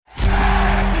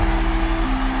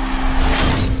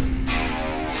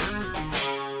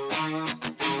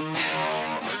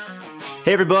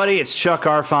Hey, everybody, it's Chuck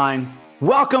Arfine.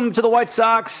 Welcome to the White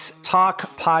Sox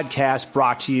Talk Podcast,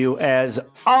 brought to you, as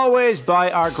always,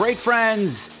 by our great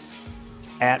friends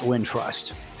at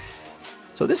Wintrust.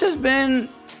 So this has been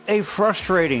a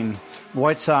frustrating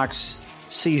White Sox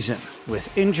season with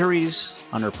injuries,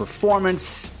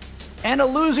 underperformance, and a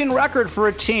losing record for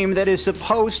a team that is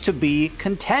supposed to be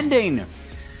contending.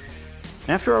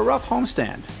 After a rough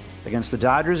homestand against the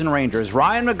Dodgers and Rangers,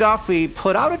 Ryan McGuffey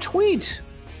put out a tweet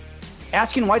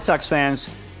asking White Sox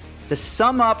fans to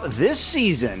sum up this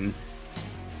season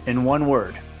in one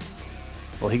word.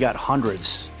 Well, he got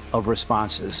hundreds of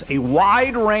responses, a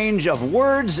wide range of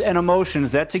words and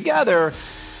emotions that together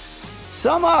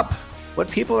sum up what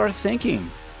people are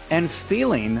thinking and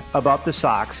feeling about the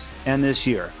Sox and this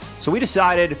year. So we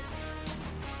decided,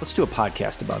 let's do a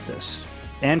podcast about this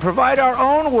and provide our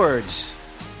own words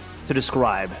to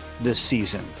describe this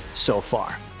season so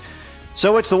far.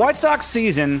 So it's the White Sox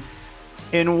season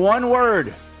in one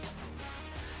word.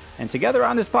 And together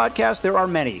on this podcast, there are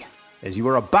many, as you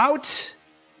are about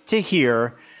to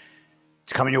hear.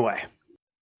 It's coming your way.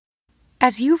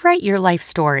 As you write your life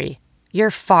story,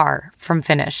 you're far from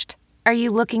finished. Are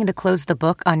you looking to close the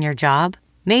book on your job?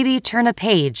 Maybe turn a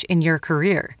page in your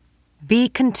career? Be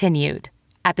continued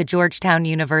at the Georgetown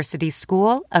University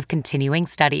School of Continuing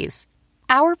Studies.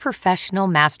 Our professional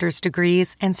master's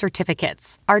degrees and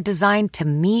certificates are designed to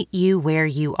meet you where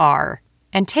you are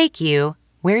and take you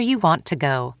where you want to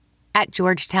go. At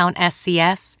Georgetown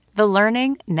SCS, the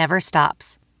learning never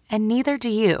stops, and neither do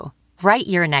you. Write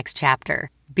your next chapter.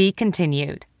 Be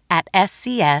continued at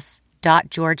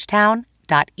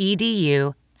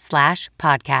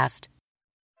scs.georgetown.edu/podcast.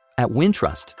 At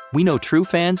Wintrust, we know true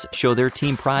fans show their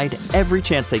team pride every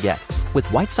chance they get. With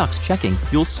White Sox checking,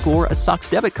 you'll score a Sox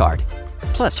debit card.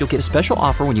 Plus, you'll get a special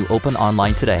offer when you open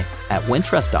online today at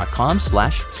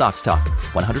wintrust.com/SoxTalk.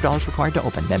 $100 required to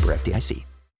open. Member FDIC.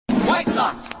 White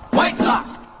Sox! White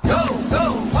Sox! Go,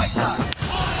 go, White Sox!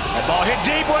 That ball hit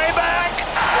deep, way back!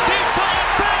 Deep to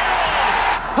left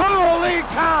field! Holy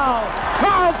cow!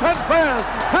 Carlton Fisk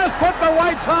has put the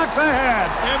White Sox ahead.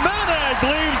 Jimenez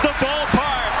leaves the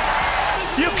ballpark.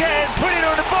 You can put it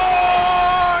on the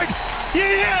board!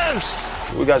 Yes!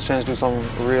 We got a chance to do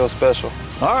something real special.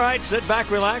 All right, sit back,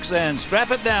 relax, and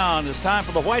strap it down. It's time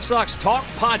for the White Sox Talk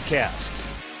Podcast.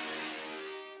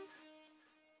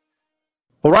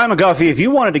 Well, Ryan McGuffey, if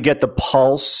you wanted to get the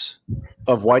pulse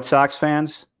of White Sox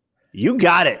fans, you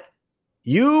got it.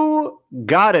 You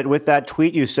got it with that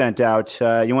tweet you sent out.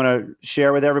 You want to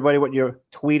share with everybody what you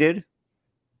tweeted?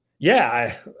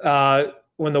 Yeah.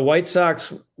 When the White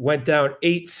Sox went down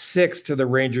 8-6 to the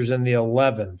Rangers in the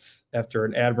 11th after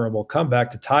an admirable comeback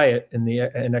to tie it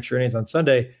in extra innings on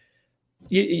Sunday,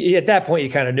 at that point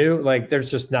you kind of knew, like, there's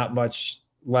just not much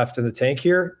left in the tank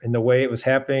here. And the way it was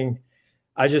happening,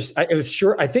 I think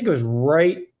it was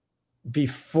right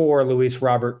before Luis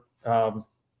Robert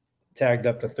tagged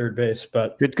up to third base.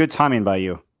 But good timing by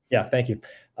you. Yeah, thank you.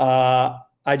 I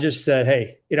just said,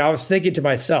 hey, I was thinking to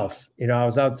myself, I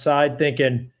was outside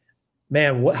thinking,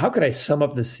 man, how could I sum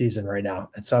up this season right now?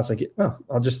 And so I was like, well,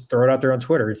 I'll just throw it out there on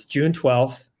Twitter. It's June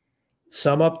 12th.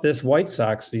 Sum up this White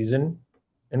Sox season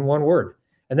in one word.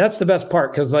 And that's the best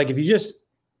part, because, like, if you just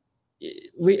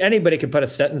anybody could put a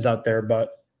sentence out there,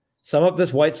 but sum up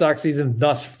this White Sox season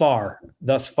thus far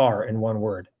in one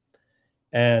word.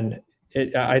 And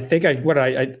I think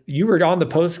you were on the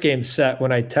post-game set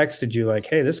when I texted you, like,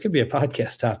 hey, this could be a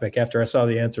podcast topic, after I saw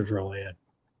the answers rolling in.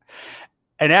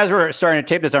 And as we're starting to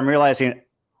tape this, I'm realizing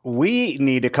we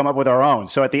need to come up with our own.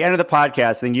 So at the end of the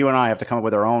podcast, then you and I have to come up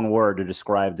with our own word to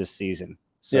describe this season.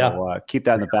 So keep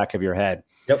that in the back of your head.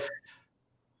 Yep.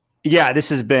 Yeah, this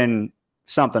has been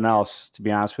something else, to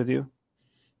be honest with you.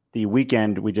 The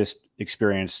weekend we just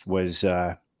experienced was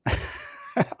off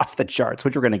the charts,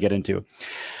 which we're going to get into.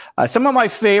 Some of my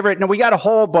favorite, we got a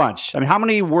whole bunch. I mean, how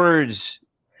many words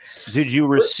did you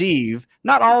receive?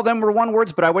 Not all of them were one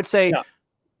words, but I would say,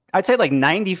 I'd say like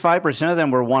 95% of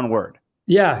them were one word.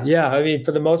 Yeah. I mean,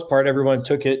 for the most part, everyone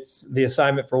took the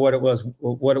assignment for what it was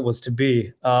to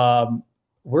be.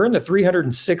 We're in the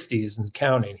 360s and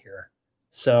counting here.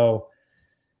 So,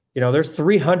 there's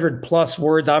 300 plus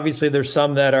words. Obviously, there's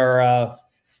some that are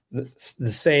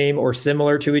the same or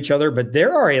similar to each other, but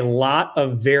there are a lot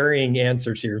of varying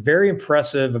answers here. Very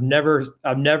impressive. I'm never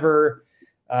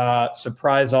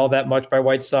surprised all that much by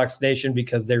White Sox Nation,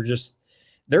 because they're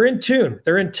in tune,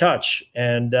 they're in touch,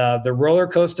 and the roller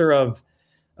coaster of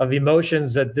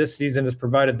emotions that this season has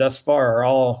provided thus far are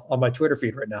all on my Twitter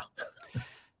feed right now.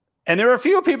 And there are a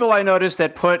few people I noticed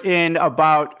that put in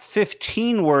about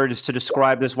 15 words to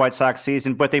describe this White Sox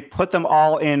season, but they put them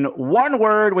all in one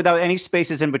word without any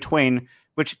spaces in between.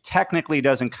 which technically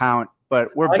doesn't count,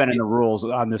 but we're bending the rules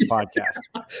on this podcast.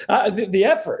 The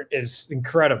effort is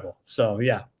incredible. So,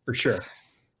 yeah, for sure.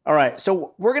 All right.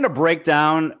 So we're going to break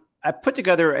down. I put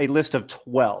together a list of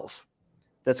 12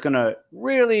 that's going to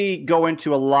really go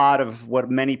into a lot of what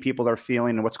many people are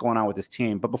feeling and what's going on with this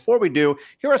team. But before we do,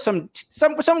 here are some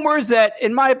words that,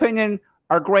 in my opinion,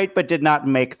 are great but did not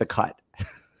make the cut.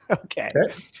 Okay.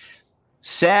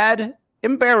 Sad,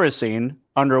 embarrassing,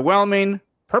 underwhelming,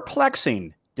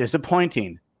 perplexing,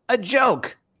 disappointing, a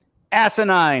joke,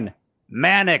 asinine,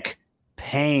 manic,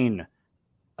 pain,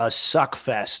 a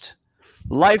suckfest,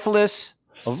 lifeless,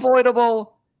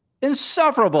 avoidable,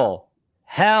 insufferable,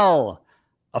 hell,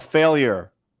 a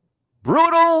failure,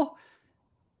 brutal,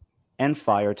 and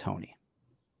fire Tony.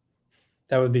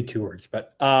 That would be 2 words,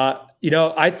 but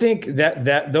I think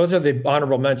that those are the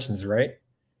honorable mentions, right?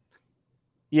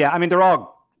 Yeah, I mean they're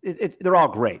all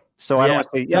great. So I don't want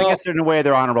to say. Yeah, I guess in a way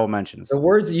they're honorable mentions. The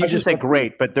words that you just say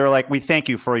great, but they're like, we thank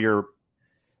you for your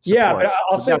support. Yeah, but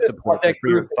I'll say this about that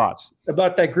group, thoughts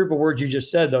about that group of words you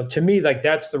just said. Though to me, like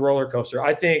that's the roller coaster.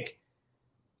 I think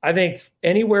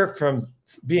anywhere from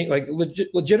being like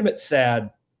legitimate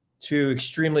sad to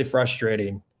extremely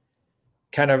frustrating.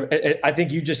 Kind of, I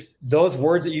think those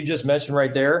words that you just mentioned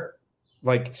right there,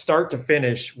 like start to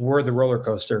finish, were the roller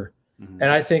coaster. Mm-hmm.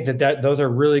 And I think that those are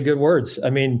really good words. I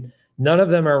mean, none of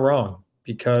them are wrong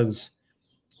because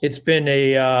it's been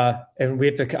and we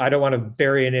have to, I don't want to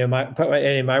bury any of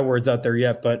my words out there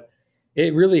yet, but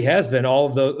it really has been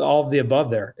all of the above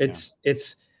there.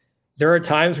 There are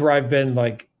times where I've been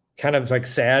like, kind of like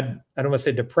sad. I don't want to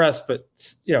say depressed, but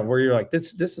where you're like,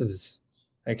 this is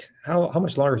like, how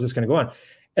much longer is this going to go on?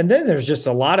 And then there's just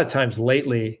a lot of times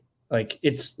lately, like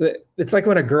it's like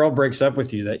when a girl breaks up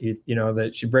with you that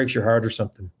that she breaks your heart or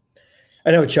something.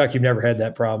 I know, Chuck, you've never had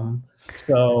that problem.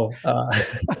 So,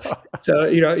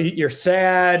 you're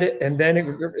sad, and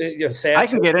then you're sad. I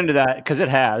can get into that because it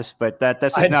has, but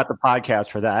that's just not the podcast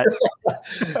for that.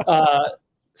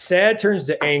 Sad turns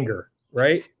to anger,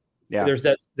 right? Yeah. There's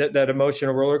that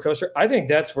emotional roller coaster. I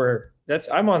think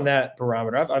I'm on that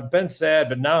barometer. I've been sad,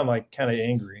 but now I'm like kind of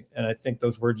angry. And I think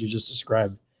those words you just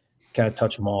described kind of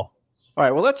touch them all. All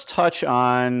right. Well, let's touch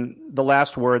on the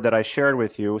last word that I shared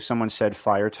with you. Someone said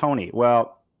fire Tony.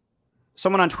 Well,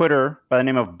 someone on Twitter by the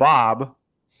name of Bob,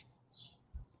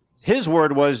 his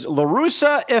word was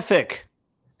Larusa-ific.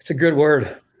 It's a good word.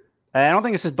 And I don't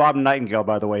think this is Bob Nightingale,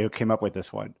 by the way, who came up with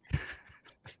this one.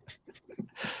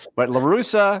 But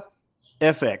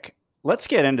Larusa-ific. Let's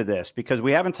get into this because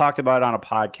we haven't talked about it on a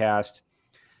podcast,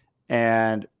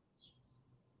 and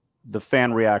the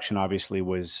fan reaction obviously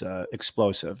was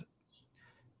explosive.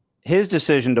 His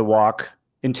decision to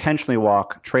intentionally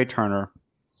walk Trey Turner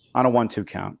on a 1-2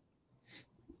 count.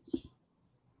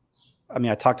 I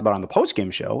mean, I talked about it on the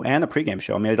postgame show and the pregame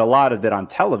show. I mean, I did a lot of it on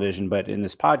television, but in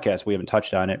this podcast, we haven't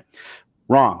touched on it.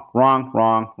 Wrong.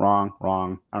 I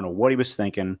don't know what he was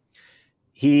thinking.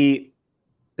 There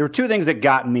were 2 things that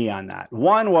got me on that.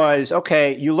 One was,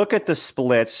 okay, you look at the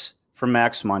splits for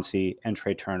Max Muncy and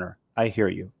Trey Turner. I hear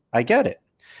you. I get it.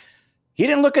 He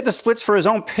didn't look at the splits for his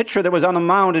own pitcher that was on the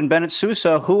mound in Bennett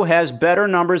Sousa, who has better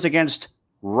numbers against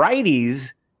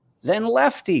righties than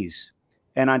lefties.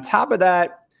 And on top of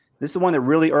that, this is the one that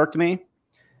really irked me.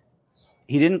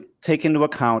 He didn't take into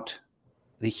account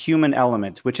the human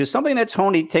element, which is something that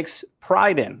Tony takes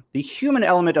pride in, the human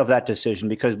element of that decision,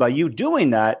 because by you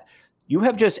doing that, you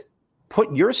have just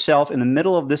put yourself in the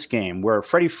middle of this game where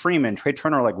Freddie Freeman, Trey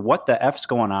Turner are like, what the F's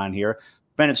going on here?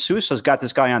 Bennett Sousa's got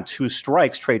this guy on 2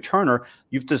 strikes, Trey Turner.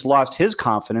 You've just lost his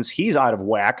confidence. He's out of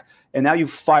whack. And now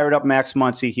you've fired up Max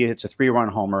Muncy. He hits a 3-run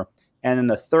homer. And then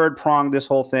the third prong, this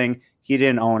whole thing, he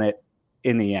didn't own it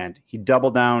in the end. He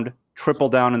doubled down,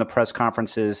 tripled down in the press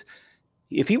conferences.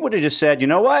 If he would have just said, you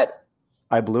know what?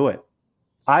 I blew it.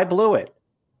 I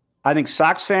think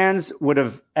Sox fans would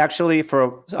have actually, I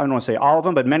don't want to say all of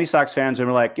them, but many Sox fans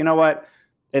were like, you know what?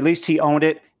 At least he owned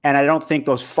it. And I don't think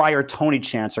those fire Tony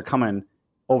chants are coming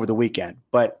over the weekend.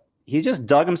 But he just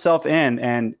dug himself in,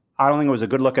 and I don't think it was a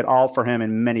good look at all for him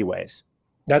in many ways.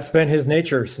 That's been his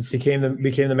nature since he became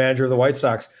the manager of the White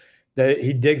Sox, that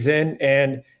he digs in.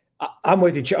 And I'm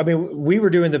with you. I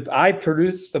mean, I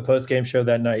produced the post-game show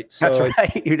that night. So that's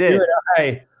right. You did.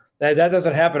 That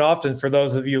doesn't happen often for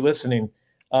those of you listening.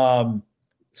 So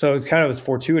it kind of was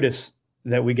fortuitous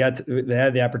that we had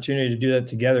the opportunity to do that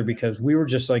together, because we were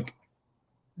just like,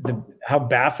 how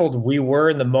baffled we were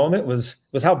in the moment was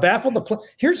how baffled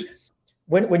here's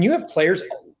when you have players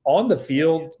on the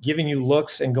field giving you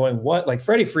looks and going, what? Like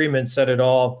Freddie Freeman said it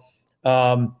all.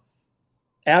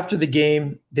 After the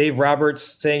game, Dave Roberts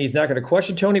saying he's not going to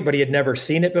question Tony, but he had never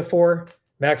seen it before.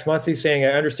 Max Muncy saying, I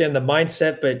understand the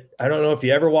mindset, but I don't know if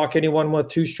you ever walk anyone with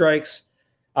 2 strikes.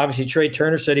 Obviously, Trey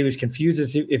Turner said he was confused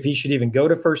as if he should even go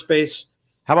to first base.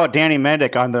 How about Danny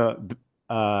Mendick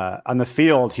on the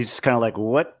field? He's just kind of like,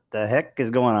 what the heck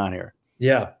is going on here?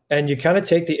 Yeah, and you kind of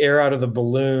take the air out of the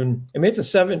balloon. I mean, it's a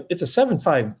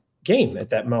 7-5 game at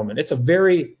that moment. It's a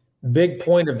very big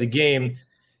point of the game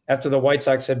after the White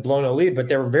Sox had blown a lead, but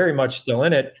they were very much still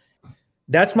in it.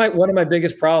 That's one of my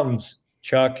biggest problems,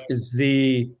 Chuck, is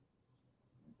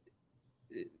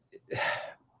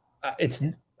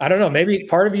I don't know, maybe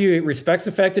part of you respects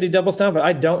the fact that he doubles down, but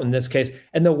I don't in this case.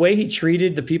 And the way he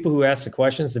treated the people who asked the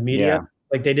questions, the media,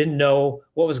 like they didn't know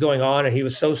what was going on, and he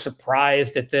was so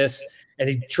surprised at this, and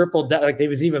he tripled that. Like, he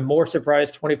was even more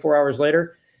surprised 24 hours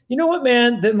later. You know what,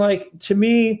 man? Then, like, to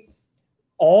me,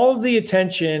 all of the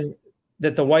attention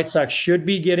that the White Sox should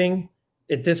be getting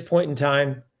at this point in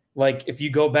time, like if you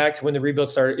go back to when the rebuild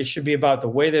started, it should be about the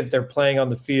way that they're playing on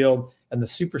the field and the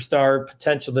superstar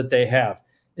potential that they have.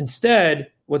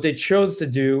 Instead, what they chose to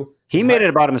do, he made it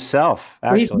about himself.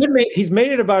 He's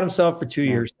made it about himself for 2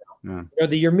 years now. Yeah. You know,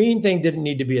 the "you're mean" thing didn't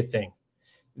need to be a thing.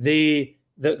 The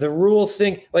rules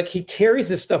thing, like, he carries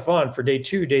this stuff on for day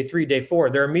 2, day 3, day 4.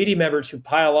 There are media members who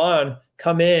pile on,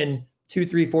 come in 2,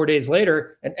 3, 4 days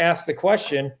later and ask the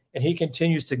question, and he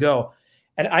continues to go.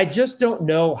 And I just don't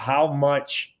know how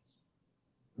much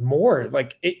more,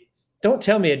 like, it. Don't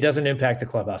tell me it doesn't impact the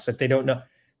clubhouse, that they don't know.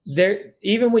 There,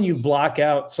 even when you block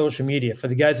out social media, for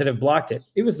the guys that have blocked it,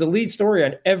 it was the lead story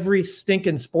on every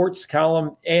stinking sports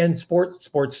column and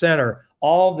Sports Center,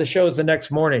 all the shows the next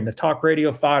morning, the talk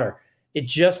radio fodder. It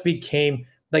just became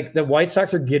like the White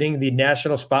Sox are getting the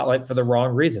national spotlight for the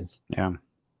wrong reasons. Yeah.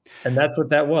 And that's what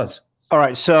that was. All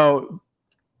right. So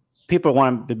people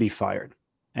want him to be fired.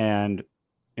 And,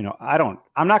 you know,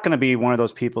 I'm not going to be one of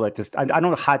those people that just, I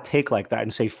don't hot take like that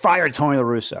and say, fire Tony La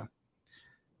Russa.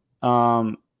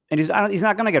 And he's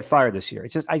not going to get fired this year.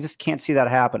 I just can't see that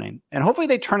happening. And hopefully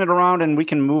they turn it around and we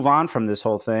can move on from this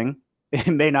whole thing. It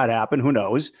may not happen. Who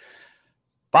knows?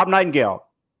 Bob Nightingale,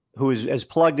 who is as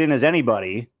plugged in as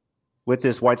anybody with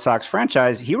this White Sox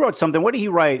franchise, he wrote something. What did he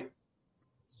write,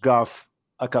 Guff?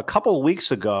 Like a couple of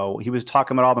weeks ago, he was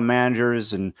talking about all the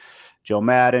managers and Joe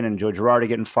Maddon and Joe Girardi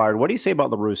getting fired. What do you say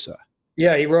about La Russa?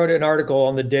 Yeah, he wrote an article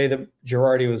on the day that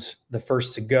Girardi was the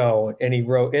first to go, and he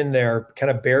wrote in there,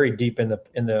 kind of buried deep in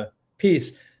the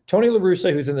piece, Tony La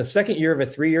Russa, who's in the second year of a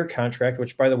 3-year contract,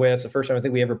 which, by the way, that's the first time I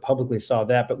think we ever publicly saw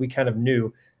that, but we kind of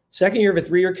knew. Second year of a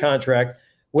 3-year contract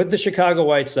with the Chicago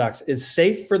White Sox, is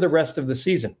safe for the rest of the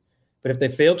season. But if they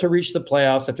fail to reach the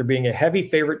playoffs after being a heavy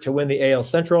favorite to win the AL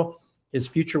Central, his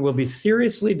future will be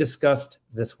seriously discussed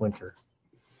this winter.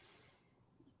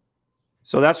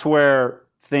 So that's where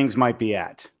things might be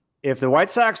at. If the White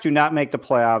Sox do not make the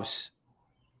playoffs,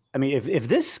 I mean, if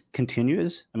this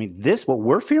continues, I mean, what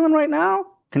we're feeling right now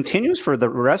continues for the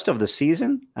rest of the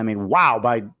season, I mean, wow,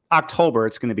 by October,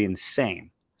 it's going to be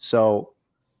insane. So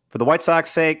for the White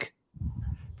Sox sake,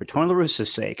 for Tony La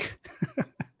Russa's sake,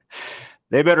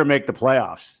 they better make the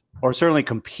playoffs or certainly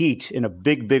compete in a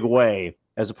big, big way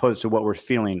as opposed to what we're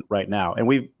feeling right now. And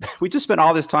we just spent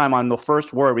all this time on the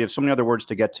first word. We have so many other words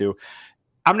to get to.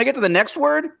 I'm going to get to the next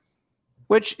word,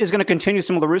 which is going to continue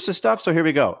some of La Russa stuff. So here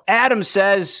we go. Adam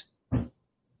says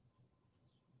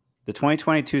the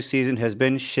 2022 season has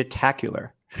been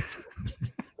shitacular.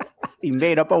 He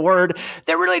made up a word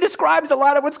that really describes a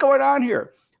lot of what's going on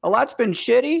here. A lot's been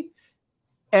shitty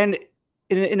and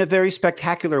in a very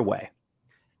spectacular way.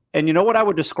 And you know what I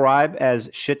would describe as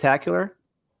shitacular?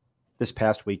 This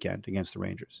past weekend against the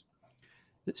Rangers,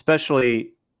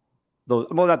 especially those.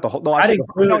 Well, not the whole. No, actually,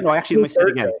 let me say it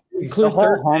again.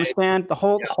 The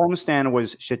whole homestand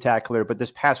was shitacular, but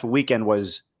this past weekend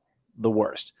was the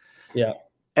worst. Yeah,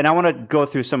 and I want to go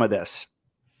through some of this,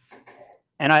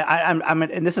 and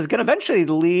and this is going to eventually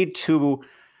lead to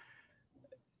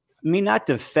me not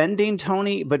defending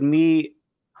Tony, but me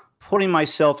putting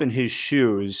myself in his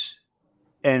shoes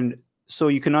and. So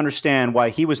you can understand why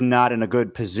he was not in a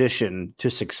good position to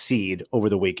succeed over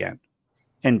the weekend.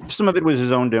 And some of it was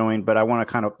his own doing, but I want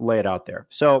to kind of lay it out there.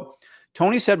 So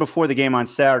Tony said before the game on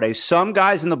Saturday, some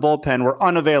guys in the bullpen were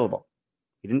unavailable.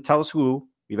 He didn't tell us who.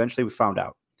 Eventually we found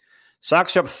out.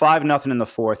 Sox are up 5-0 in the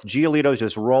fourth. Giolito's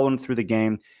just rolling through the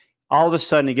game. All of a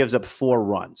sudden he gives up 4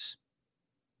 runs.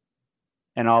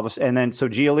 And then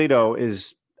Giolito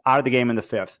is out of the game in the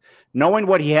fifth. Knowing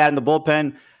what he had in the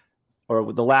bullpen,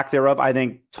 or the lack thereof, I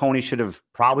think Tony should have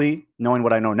probably, knowing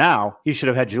what I know now, he should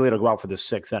have had Giolito go out for the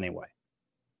 6th anyway.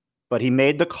 But he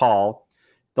made the call.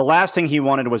 The last thing he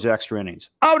wanted was extra innings.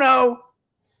 Oh, no!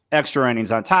 Extra innings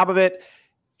on top of it.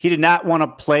 He did not want to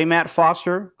play Matt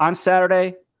Foster on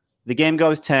Saturday. The game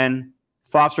goes 10.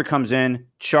 Foster comes in,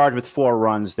 charged with 4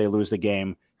 runs. They lose the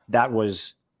game. That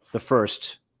was the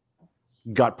first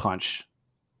gut punch.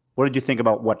 What did you think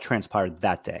about what transpired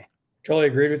that day? Totally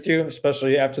agreed with you,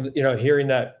 especially after hearing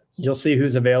that you'll see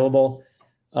who's available.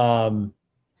 And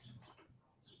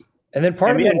then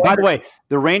by the way,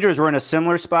 the Rangers were in a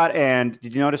similar spot. And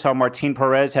did you notice how Martin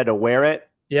Perez had to wear it?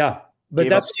 Yeah, but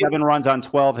that's 7 runs on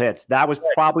 12 hits. That was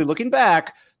probably, looking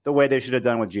back, the way they should have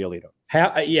done with Giolito.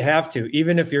 You have to,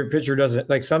 even if your pitcher doesn't.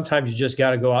 Like, sometimes you just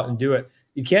got to go out and do it.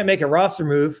 You can't make a roster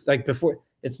move like before.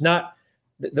 It's not,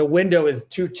 the window is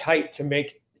too tight to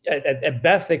make. At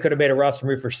best, they could have made a roster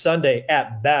move for Sunday.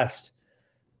 At best,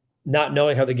 not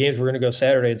knowing how the games were going to go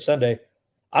Saturday and Sunday.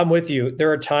 I'm with you.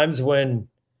 There are times when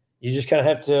you just kind of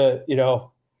have to,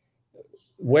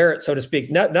 wear it, so to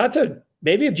speak. Not to,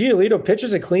 maybe if Giolito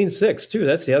pitches a clean 6 too.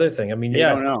 That's the other thing. I mean, I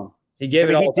don't know. He gave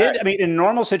it all back. I mean, in a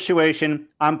normal situation,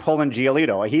 I'm pulling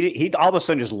Giolito. He all of a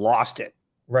sudden just lost it.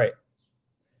 Right.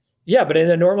 Yeah, but in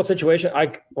a normal situation,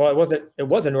 it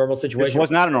was a normal situation. This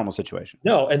was not a normal situation.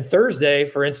 No, and Thursday,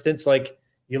 for instance, like,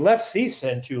 you left Cease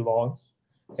in too long,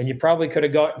 and you probably could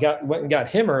have went and got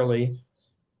him early.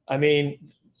 I mean,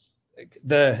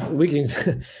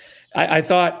 I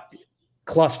thought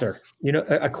cluster,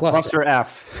 a cluster. Cluster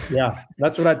F. Yeah,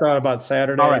 that's what I thought about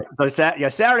Saturday. All right, so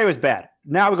Saturday was bad.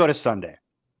 Now we go to Sunday.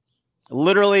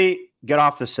 Literally get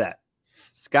off the set.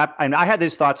 Scott, I had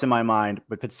these thoughts in my mind,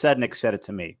 but Podsednik said it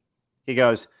to me. He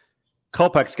goes,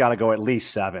 Kopech's got to go at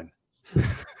least 7.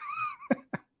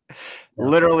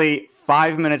 Literally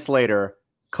 5 minutes later,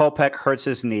 Kopech hurts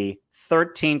his knee,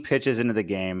 13 pitches into the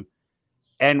game.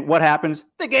 And what happens?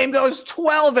 The game goes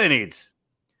 12 innings.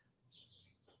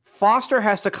 Foster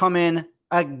has to come in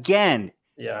again.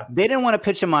 Yeah. They didn't want to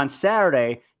pitch him on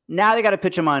Saturday. Now they got to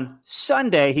pitch him on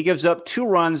Sunday. He gives up 2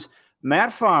 runs.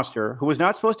 Matt Foster, who was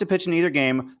not supposed to pitch in either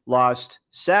game, lost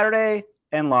Saturday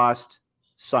and lost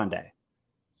Sunday.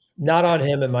 Not on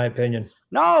him, in my opinion.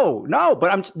 No,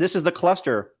 but this is the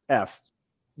cluster F.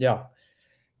 Yeah.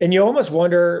 And you almost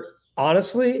wonder,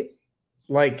 honestly,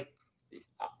 like,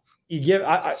 you give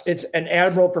it's an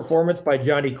admirable performance by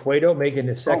Johnny Cueto making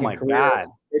his second career. Oh my God.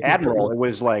 Admirable. It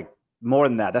was like more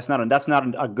than that. That's not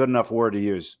a good enough word to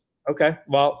use. Okay.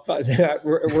 Well,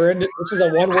 we're in this is a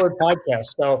one-word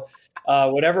podcast. So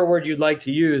whatever word you'd like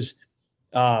to use.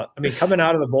 Coming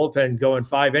out of the bullpen, going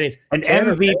 5 innings. An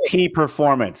MVP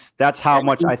performance. That's how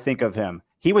much I think of him.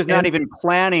 He was not even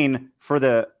planning for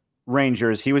the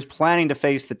Rangers. He was planning to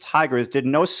face the Tigers, did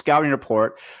no scouting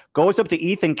report, goes up to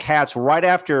Ethan Katz right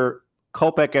after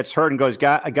Kopech gets hurt and goes,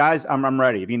 guys, I'm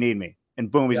ready if you need me.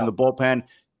 And boom, he's in the bullpen.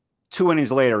 2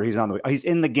 innings later, he's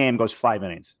in the game, goes 5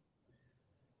 innings.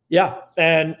 Yeah.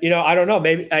 And, I don't know,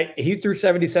 maybe he threw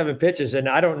 77 pitches, and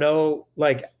I don't know,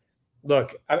 like,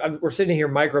 look, we're sitting here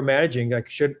micromanaging. Like,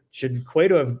 should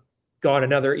Cueto have gone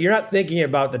another? You're not thinking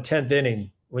about the 10th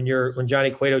inning when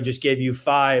Johnny Cueto just gave you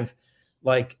 5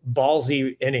 like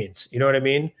ballsy innings. You know what I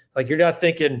mean? Like, you're not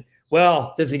thinking,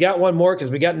 well, does he got one more?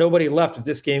 Because we got nobody left if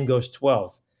this game goes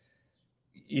 12.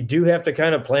 You do have to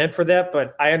kind of plan for that,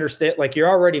 but I understand. Like, you're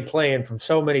already playing from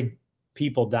so many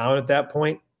people down at that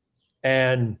point,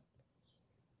 and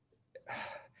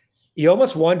you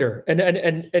almost wonder,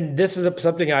 and this is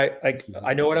something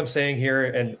I know what I'm saying here,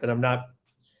 and I'm not.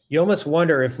 You almost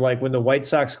wonder if, like, when the White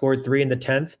Sox scored 3 in the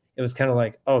 10th, it was kind of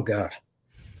like, oh God,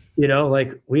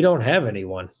 like, we don't have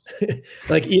anyone.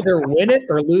 Like, either win it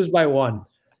or lose by 1.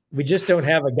 We just don't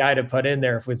have a guy to put in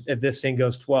there if this thing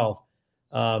goes 12.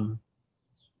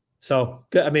 So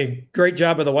great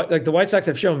job of the White Sox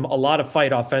have shown a lot of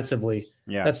fight offensively.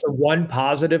 Yeah, that's the one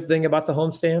positive thing about the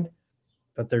homestand.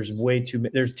 But there's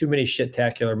too many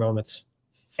shit-tacular moments.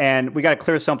 And we got to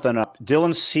clear something up.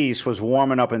 Dylan Cease was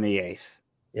warming up in the 8th.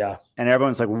 Yeah. And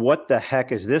everyone's like, what the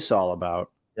heck is this all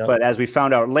about? Yep. But as we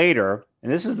found out later,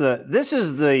 and this is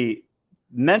the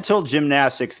mental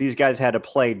gymnastics these guys had to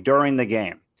play during the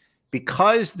game.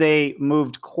 Because they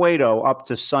moved Cueto up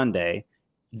to Sunday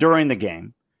during the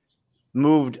game,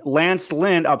 moved Lance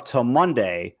Lynn up to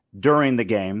Monday during the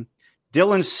game,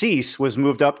 Dylan Cease was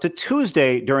moved up to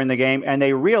Tuesday during the game, and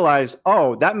they realized,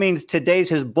 oh, that means today's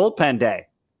his bullpen day.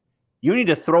 You need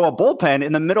to throw a bullpen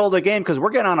in the middle of the game because we're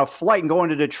getting on a flight and going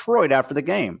to Detroit after the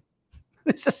game.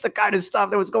 This is the kind of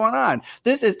stuff that was going on.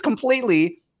 This is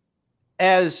completely,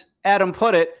 as Adam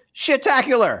put it,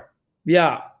 shit-tacular.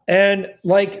 Yeah, and,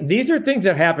 like, these are things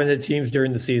that happen to teams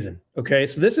during the season, okay?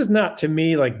 So this is not, to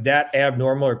me, like, that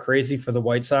abnormal or crazy for the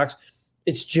White Sox.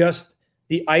 It's just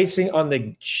the icing on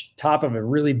the top of a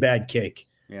really bad cake.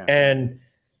 Yeah. And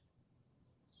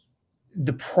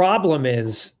the problem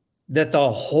is that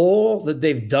the hole that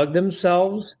they've dug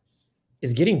themselves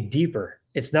is getting deeper.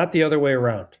 It's not the other way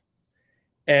around.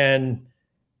 And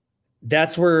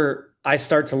that's where I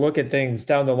start to look at things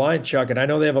down the line, Chuck. And I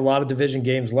know they have a lot of division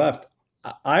games left.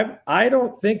 I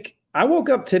don't think I woke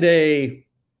up today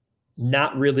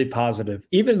not really positive.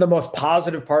 Even the most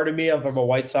positive part of me from a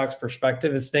White Sox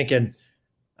perspective is thinking,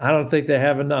 I don't think they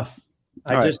have enough.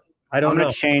 I don't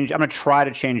know. I'm going to try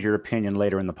to change your opinion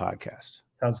later in the podcast.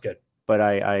 Sounds good. But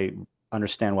I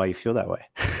understand why you feel that way.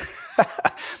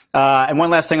 And one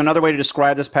last thing, another way to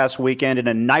describe this past weekend in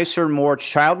a nicer, more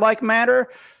childlike manner,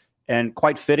 and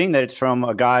quite fitting that it's from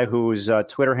a guy whose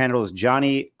Twitter handle is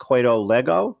Johnny Cueto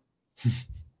Lego.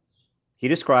 He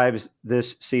describes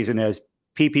this season as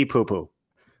pee-pee poo-poo.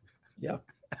 Yeah.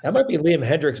 That might be Liam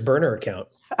Hendrick's burner account.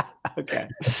 Okay.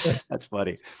 That's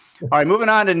funny. All right, moving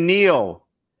on to Neil,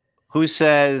 who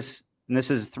says, and this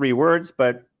is 3 words,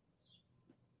 but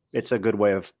it's a good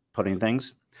way of putting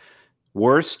things,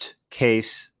 worst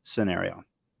case scenario.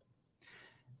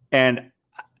 And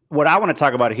what I want to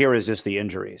talk about here is just the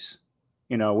injuries.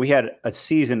 You know, we had a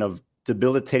season of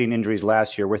debilitating injuries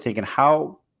last year. We're thinking,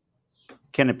 how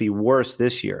can it be worse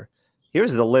this year?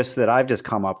 Here's the list that I've just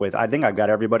come up with. I think I've got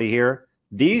everybody here.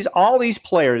 All these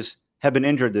players have been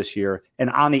injured this year, and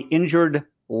on the injured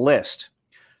list,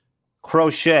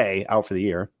 Crochet out for the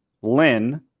year.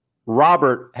 Lynn,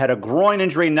 Robert had a groin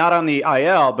injury, not on the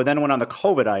IL, but then went on the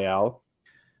COVID IL.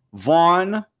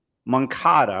 Vaughn,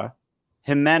 Moncada,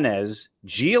 Jimenez,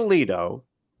 Giolito,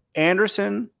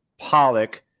 Anderson,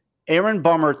 Pollock, Aaron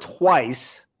Bummer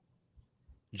twice.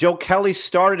 Joe Kelly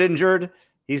started injured.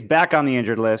 He's back on the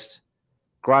injured list.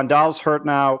 Grandal's hurt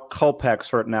now. Kopech's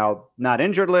hurt now. Not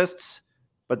injured lists,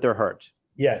 but they're hurt.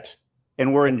 Yet.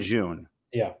 And we're in June.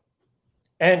 Yeah.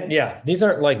 And these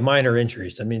aren't like minor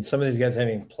injuries. I mean, some of these guys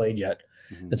haven't even played yet.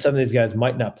 Mm-hmm. And some of these guys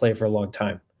might not play for a long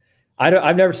time.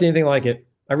 I've never seen anything like it.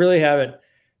 I really haven't.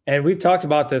 And we've talked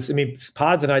about this. I mean,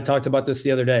 Pods and I talked about this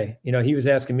the other day. You know, he was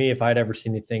asking me if I'd ever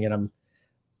seen anything, and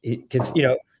because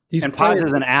these and Pods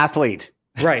is an athlete.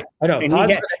 Right. I know.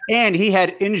 And he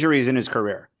had injuries in his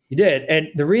career. He did. And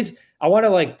the reason I want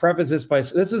to preface this by,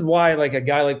 this is why a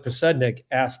guy like Posednik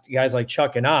asked guys like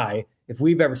Chuck and I if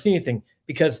we've ever seen anything,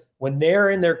 because when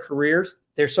they're in their careers,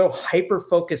 they're so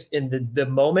hyper-focused in the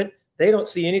moment, they don't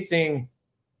see anything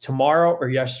tomorrow or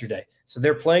yesterday. So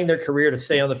they're playing their career to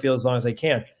stay on the field as long as they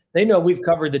can. They know we've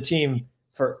covered the team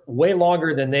for way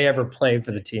longer than they ever played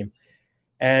for the team.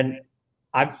 And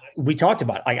we talked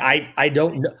about it. I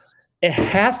don't know.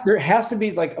 There has to be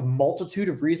a multitude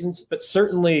of reasons, but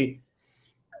certainly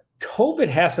COVID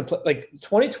has to play.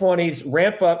 2020's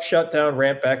ramp up, shut down,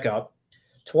 ramp back up.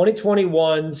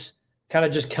 2021's kind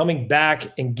of just coming back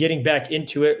and getting back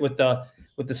into it with the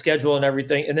schedule and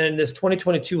everything. And then this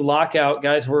 2022 lockout,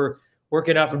 guys were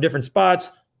working out from different spots,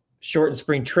 shortened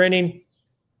spring training.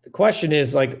 The question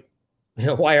is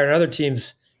why aren't other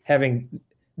teams having?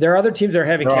 There are other teams that are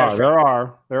having cash. There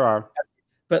are.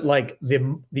 But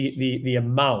the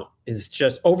amount is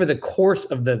just over the course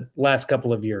of the last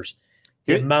couple of years,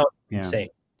 the amount is insane.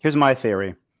 Here's my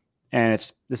theory, and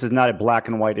this is not a black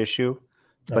and white issue,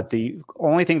 but the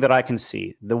only thing that I can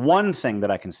see, the one thing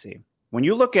that I can see, when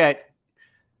you look at,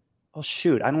 I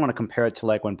don't want to compare it to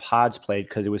when Pods played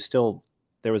because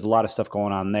there was a lot of stuff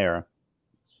going on there.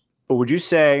 But would you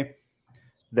say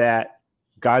that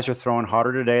guys are throwing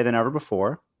harder today than ever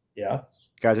before? Yeah.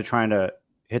 Guys are trying to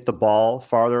hit the ball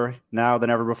farther now than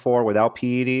ever before without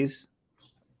PEDs?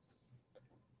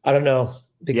 I don't know.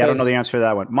 I don't know the answer to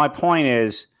that one. My point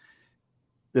is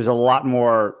there's a lot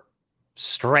more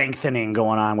strengthening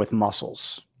going on with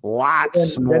muscles.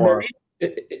 Lots more.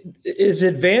 As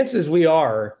advanced as we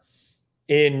are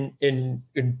in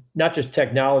not just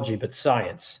technology, but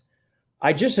science,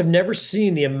 I just have never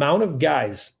seen the amount of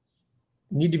guys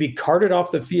need to be carted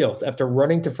off the field after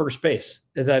running to first base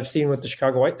as I've seen with the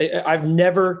Chicago White. I've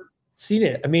never seen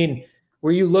it. I mean,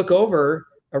 where you look over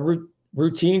a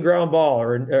routine ground ball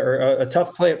or a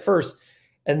tough play at first,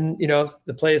 and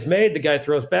the play is made, the guy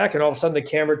throws back, and all of a sudden the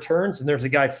camera turns and there's a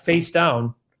guy face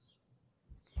down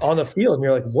on the field, and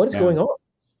you're like, what is going on?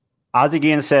 Ozzie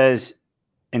Guillen says,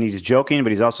 and he's joking,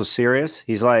 but he's also serious.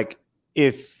 He's like,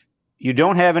 if you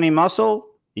don't have any muscle,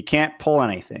 you can't pull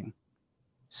anything.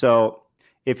 So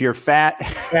if you're fat,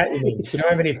 if you don't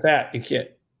have any fat, you can't.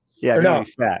 Yeah, if you don't have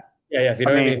any fat. Yeah. If you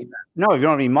don't have any fat. No, if you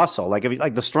don't have any muscle,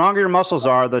 the stronger your muscles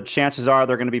are, the chances are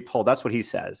they're going to be pulled. That's what he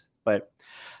says. But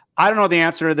I don't know the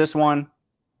answer to this one,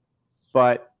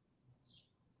 but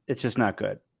it's just not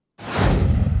good.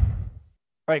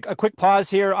 All right, a quick pause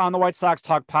here on the White Sox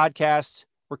Talk podcast.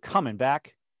 We're coming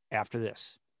back after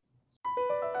this.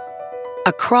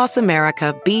 Across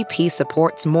America, BP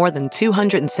supports more than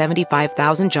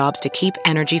 275,000 jobs to keep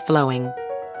energy flowing.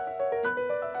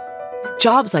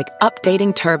 Jobs like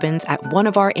updating turbines at one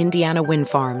of our Indiana wind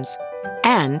farms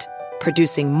and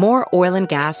producing more oil and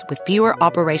gas with fewer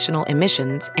operational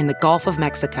emissions in the Gulf of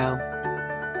Mexico.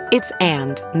 It's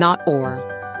and, not or.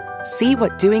 See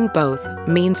what doing both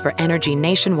means for energy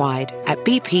nationwide at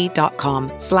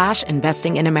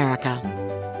bp.com/investing in America.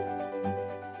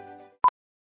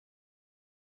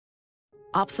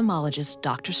 Ophthalmologist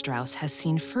Dr. Strauss has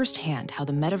seen firsthand how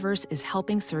the metaverse is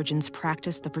helping surgeons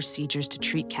practice the procedures to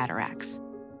treat cataracts.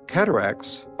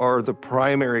 Cataracts are the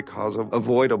primary cause of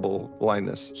avoidable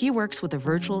blindness. He works with a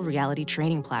virtual reality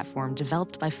training platform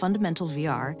developed by Fundamental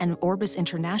VR and Orbis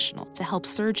International to help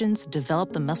surgeons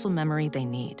develop the muscle memory they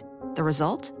need. The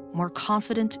result? More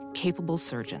confident, capable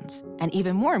surgeons. And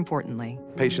even more importantly,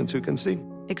 patients who can see.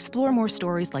 Explore more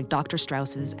stories like Dr.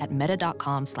 Strauss's at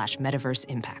meta.com/metaverse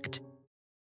impact.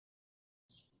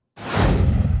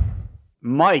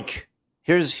 Mike,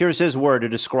 here's his word to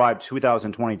describe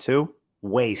 2022: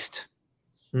 waste.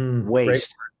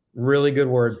 Waste. Great. Really good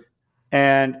word.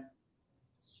 And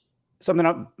something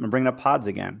I'm bringing up Pods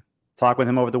again. Talk with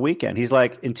him over the weekend. He's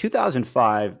like, in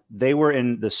 2005, they were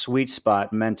in the sweet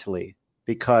spot mentally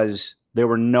because there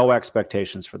were no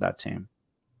expectations for that team.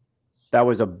 That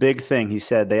was a big thing he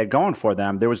said they had going for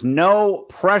them. There was no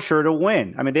pressure to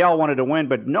win. I mean, they all wanted to win,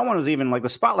 but no one was even like, the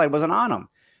spotlight wasn't on them.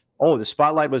 Oh, the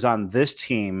spotlight was on this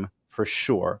team for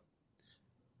sure.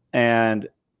 And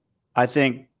I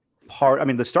think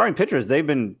the starting pitchers, they've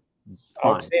been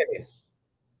fine. Outstanding.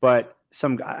 But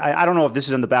I don't know if this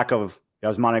is in the back of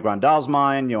Yasmani Grandal's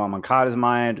mind, Yoan Moncada's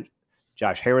mind,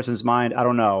 Josh Harrison's mind. I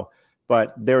don't know.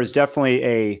 But there is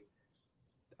definitely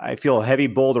I feel a heavy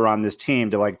boulder on this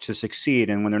team to succeed.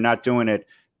 And when they're not doing it,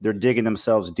 they're digging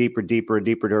themselves deeper,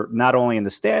 not only in the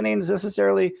standings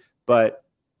necessarily, but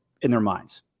in their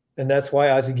minds. And that's why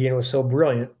Ozzie Guillen was so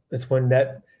brilliant. It's when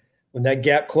that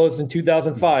gap closed in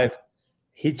 2005,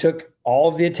 he took all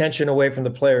of the attention away from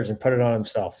the players and put it on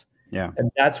himself. Yeah.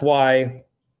 And that's why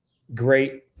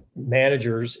great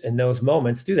managers in those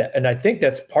moments do that. And I think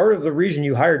that's part of the reason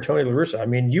you hired Tony La Russa. I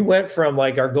mean, you went from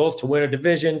like our goals to win a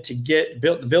division to get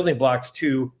built the building blocks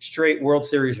to straight World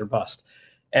Series or bust.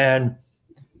 And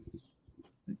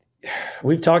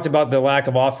we've talked about the lack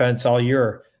of offense all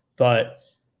year, but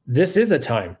this is a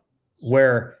time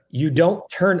where you don't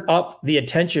turn up the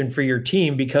attention for your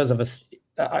team because of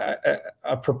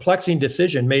a perplexing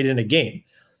decision made in a game.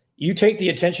 You take the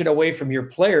attention away from your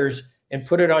players and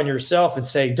put it on yourself and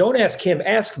say, don't ask him,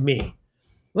 ask me.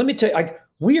 Let me tell you,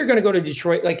 we are going to go to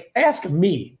Detroit. Ask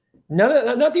me.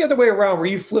 Not the other way around where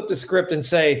you flip the script and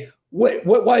say,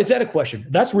 why is that a question?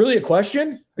 That's really a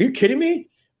question? Are you kidding me?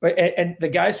 And the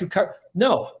guys who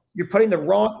no, you're putting the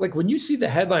wrong, when you see the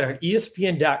headline on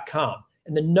ESPN.com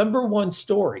and the number one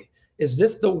story is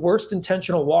this the worst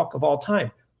intentional walk of all time?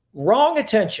 Wrong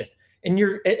attention. And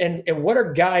and what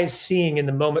are guys seeing in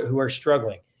the moment who are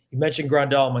struggling? You mentioned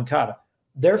Grandal and Moncada.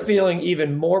 They're feeling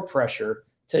even more pressure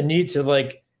to need to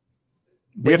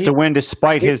we have to win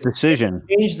despite his decision.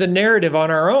 Change the narrative on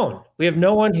our own. We have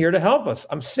no one here to help us.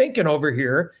 I'm sinking over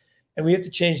here, and we have to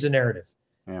change the narrative.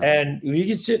 Yeah. And we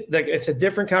can sit it's a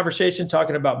different conversation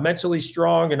talking about mentally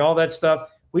strong and all that stuff.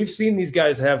 We've seen these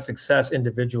guys have success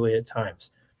individually at times,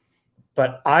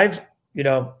 but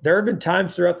there have been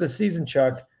times throughout the season,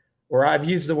 Chuck, where I've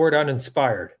used the word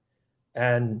uninspired,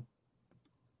 and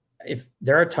if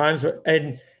there are times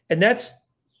and that's,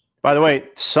 by the way,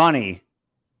 Sonny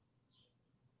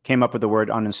came up with the word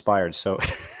uninspired, so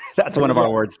that's one of our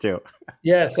words too.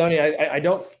 Yeah, Sonny, I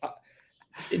don't.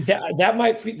 That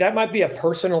might be a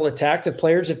personal attack to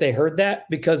players if they heard that,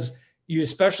 because you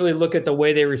especially look at the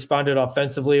way they responded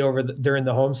offensively during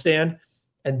the homestand,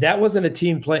 and that wasn't a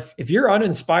team play. If you're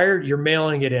uninspired, you're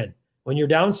mailing it in. When you're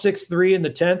down 6-3 in the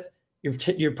 10th,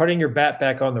 you're putting your bat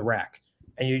back on the rack,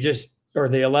 and or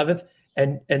the 11th,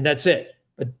 and that's it.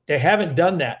 But they haven't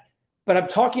done that. But I'm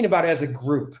talking about as a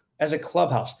group, as a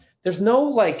clubhouse. There's no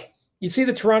you see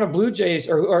the Toronto Blue Jays,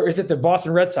 or is it the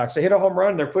Boston Red Sox? They hit a home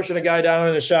run, they're pushing a guy down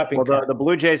in a shopping cart. The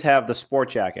Blue Jays have the sport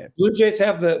jacket. Blue Jays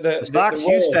have the Sox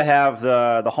used to have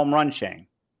the home run chain.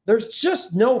 There's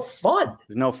just no fun.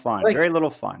 There's no fun. Very little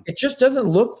fun. It just doesn't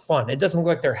look fun. It doesn't look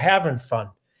like they're having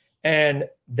fun. And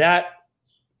that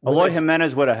Eloy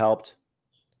Jimenez would have helped.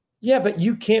 Yeah, but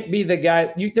you can't be the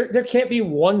guy. There can't be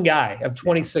one guy of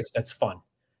 26 that's fun.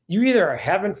 You either are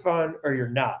having fun or you're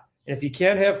not. And if you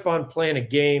can't have fun playing a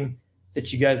game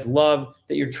that you guys love,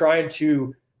 that you're trying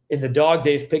to, in the dog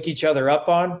days, pick each other up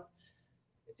on,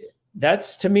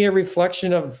 that's to me a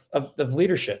reflection of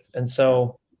leadership. And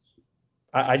so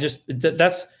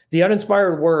That's the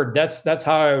uninspired word. That's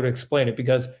how I would explain it,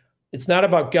 because it's not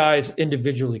about guys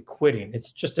individually quitting.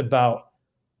 It's just about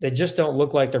they just don't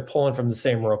look like they're pulling from the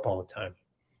same rope all the time.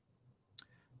 I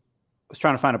was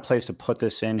trying to find a place to put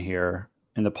this in here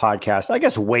in the podcast. I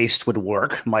guess waste would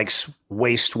work. Mike's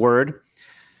waste word.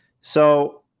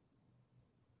 So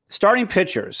starting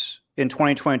pitchers in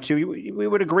 2022, we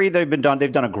would agree they've done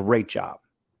a great job.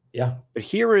 Yeah. But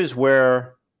here is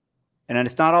where, and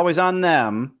it's not always on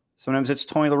them. Sometimes it's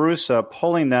Tony La Russa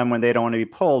pulling them when they don't want to be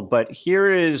pulled. But here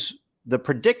is the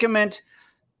predicament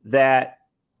that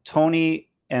Tony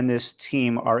and this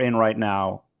team are in right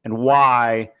now, and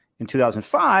why in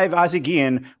 2005, Ozzie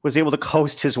Guillen was able to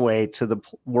coast his way to the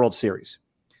World Series.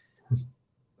 It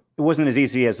wasn't as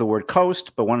easy as the word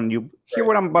coast, but when you hear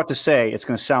what I'm about to say, it's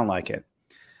going to sound like it.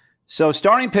 So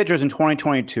starting pitchers in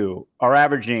 2022 are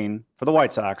averaging, for the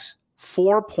White Sox,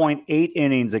 4.8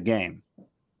 innings a game,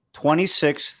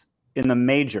 26th in the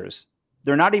majors.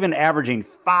 They're not even averaging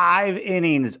 5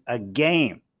 innings a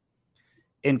game.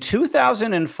 In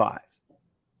 2005,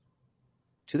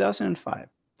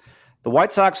 the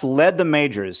White Sox led the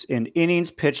majors in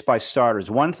innings pitched by starters,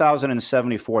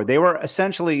 1,074. They were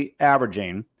essentially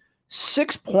averaging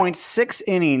 6.6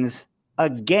 innings a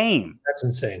game. That's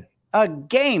insane. A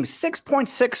game,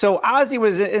 6.6. So Ozzie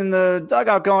was in the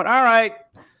dugout going, all right,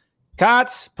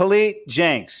 Kotz, Polite,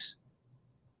 Jenks.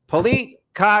 Polite,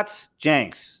 Kotz,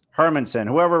 Jenks, Hermanson,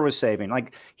 whoever was saving.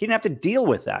 Like, he didn't have to deal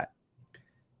with that.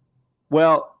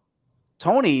 Well,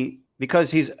 Tony,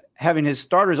 because he's having his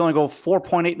starters only go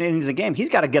 4.8 innings a game, he's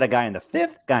got to get a guy in the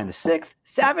 5th, guy in the 6th,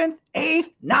 7th,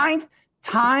 8th, 9th,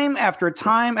 time after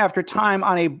time after time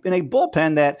in a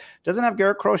bullpen that doesn't have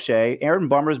Garrett Crochet. Aaron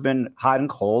Bummer's been hot and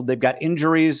cold. They've got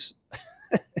injuries.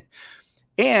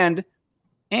 and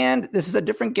this is a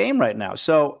different game right now.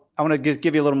 So I want to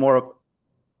give you a little more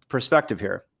perspective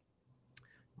here.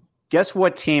 Guess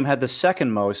what team had the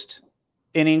second most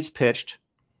innings pitched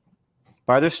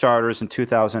by their starters in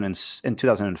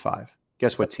 2005?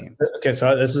 Guess what team? Okay, so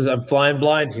I'm flying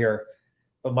blind here,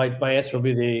 but my answer will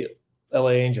be the LA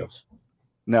Angels.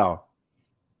 No,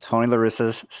 Tony La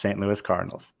Russa's St. Louis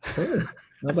Cardinals. How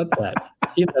about that?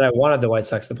 Team that I wanted the White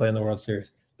Sox to play in the World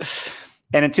Series.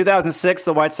 And in 2006,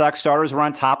 the White Sox starters were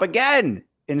on top again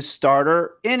in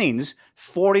starter innings,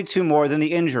 42 more than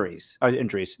the injuries.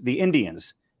 The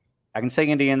Indians. I can say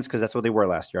Indians because that's what they were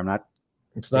last year.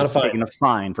 It's not taking a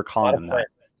fine for calling them that.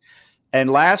 And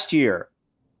last year,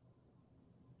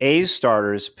 A's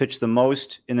starters pitched the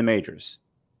most in the majors.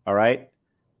 All right.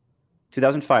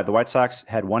 2005, the White Sox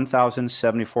had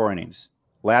 1,074 innings.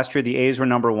 Last year, the A's were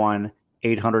number 1,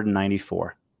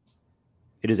 894.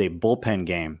 It is a bullpen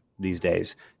game these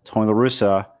days. Tony La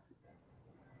Russa,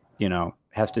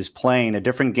 is playing a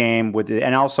different game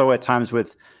and also at times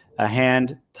with a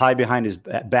hand tied behind his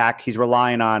back. He's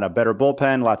relying on a better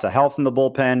bullpen, lots of health in the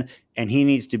bullpen, and he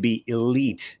needs to be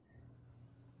elite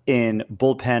in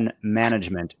bullpen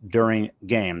management during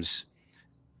games.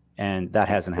 And that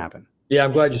hasn't happened. Yeah,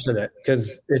 I'm glad you said that,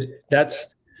 because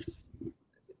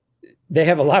they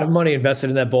have a lot of money invested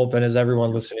in that bullpen, as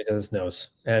everyone listening to this knows.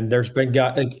 And there's been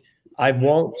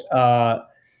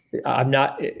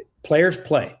players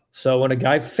play. So when a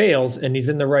guy fails and he's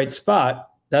in the right spot,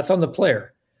 that's on the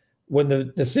player. When the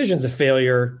decision's a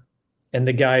failure and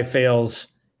the guy fails,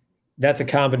 that's a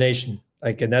combination.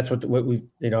 And that's what we've,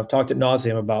 I've talked ad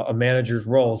nauseum about a manager's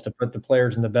role is to put the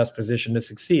players in the best position to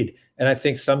succeed. And I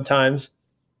think sometimes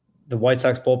the White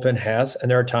Sox bullpen has, and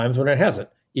there are times when it hasn't.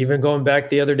 Even going back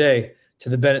the other day to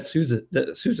the Bennett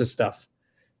Sousa stuff,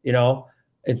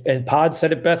 and Pod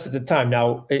said it best at the time.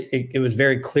 Now, it was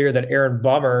very clear that Aaron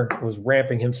Bummer was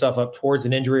ramping himself up towards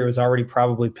an injury, or was already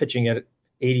probably pitching at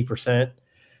 80%.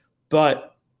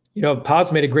 But,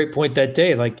 Pod's made a great point that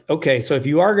day. Like, okay, so if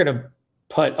you are going to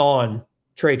put on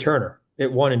Trey Turner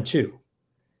at 1 and 2,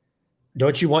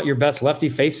 don't you want your best lefty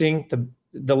facing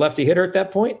the lefty hitter at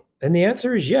that point? And the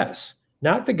answer is yes.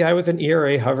 Not the guy with an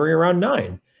ERA hovering around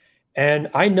 9. And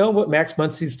I know what Max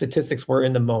Muncy's statistics were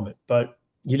in the moment, but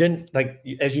you didn't,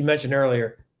 as you mentioned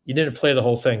earlier, you didn't play the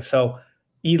whole thing. So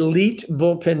elite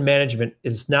bullpen management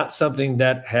is not something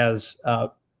that has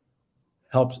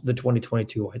helped the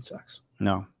 2022 White Sox.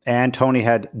 No. And Tony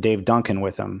had Dave Duncan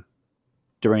with him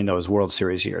during those World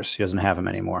Series years. He doesn't have him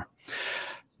anymore.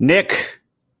 Nick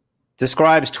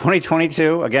describes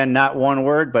 2022. Again, not one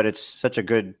word, but it's such a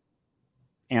good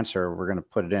answer. We're going to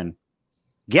put it in.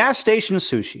 Gas station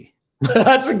sushi.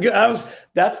 That's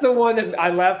the one that I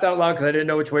laughed out loud because I didn't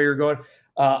know which way you were going.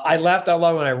 I laughed out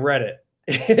loud when I read it.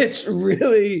 It's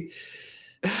really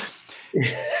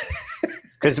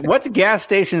because what's gas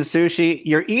station sushi?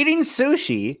 You're eating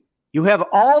sushi You have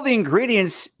all the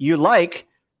ingredients you like,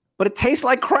 but it tastes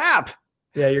like crap.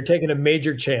 Yeah, you're taking a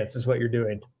major chance is what you're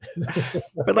doing.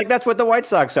 But like, that's what the White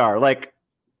Sox are. Like,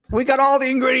 we got all the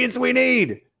ingredients we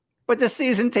need, but the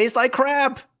season tastes like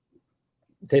crap.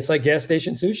 It tastes like gas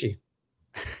station sushi.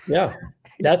 Yeah,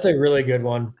 that's a really good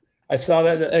one. I saw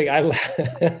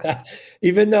that.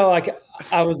 Even though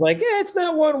I was like, yeah, it's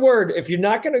not one word. If you're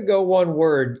not going to go one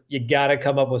word, you got to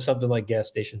come up with something like gas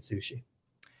station sushi.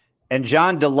 And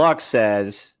John Deluxe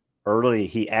says, early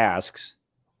he asks,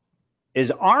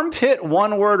 is armpit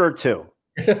one word or two?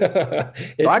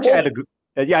 So I had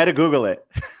to Google it.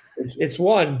 It's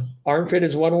one. Armpit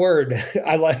is one word.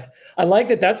 I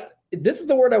like that. This is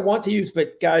the word I want to use,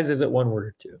 but guys, is it one word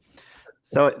or two?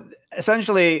 So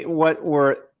essentially what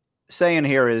we're saying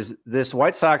here is this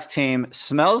White Sox team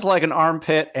smells like an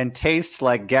armpit and tastes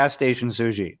like gas station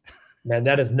sushi. Man,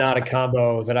 that is not a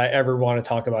combo that I ever want to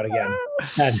talk about again.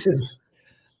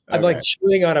 I'm like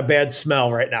chewing on a bad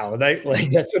smell right now. That's what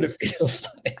it feels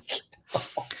like.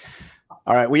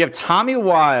 All right. We have Tommy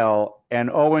Weil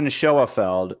and Owen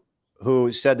Schoenfeld,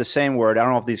 who said the same word. I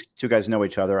don't know if these two guys know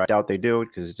each other. I doubt they do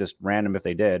because it's just random if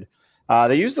they did.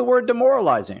 They use the word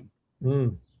demoralizing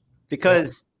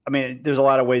because, I mean, there's a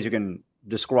lot of ways you can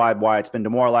describe why it's been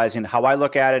demoralizing. How I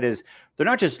look at it is they're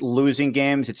not just losing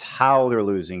games. It's how they're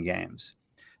losing games.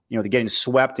 You know, they're getting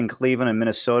swept in Cleveland and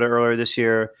Minnesota earlier this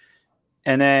year.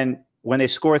 And then when they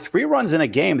score 3 runs in a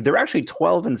game, they're actually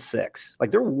 12-6. Like,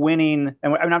 they're winning.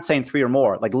 And I'm not saying 3 or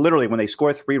more. Like, literally, when they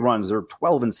score 3 runs, they're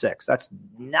 12-6. That's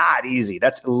not easy.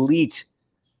 That's elite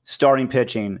starting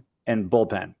pitching and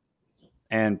bullpen.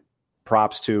 And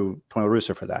props to Tony La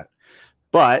Russa for that.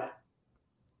 But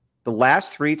the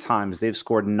last 3 times they've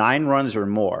scored 9 runs or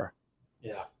more,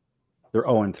 they're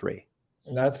 0-3.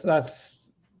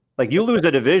 That's like, you lose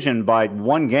a division by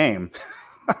 1 game.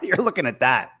 You're looking at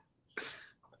that.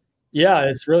 Yeah,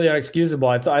 it's really inexcusable.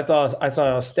 I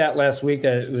saw a stat last week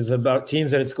that it was about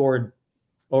teams that had scored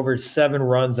over 7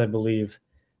 runs, I believe.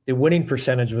 The winning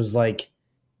percentage was like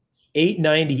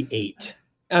 .898.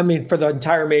 I mean, for the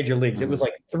entire major leagues, it was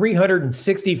like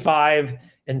 365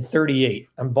 and 38.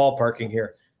 I'm ballparking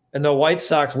here. And the White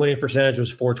Sox winning percentage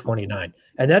was .429.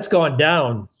 And that's gone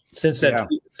down since that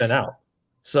tweet was sent out.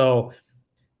 So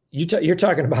you're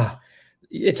talking about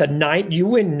it's a 9. You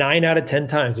win 9 out of 10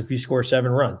 times if you score 7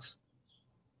 runs.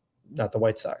 Not the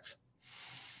White Sox.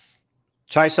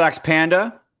 Chi Sox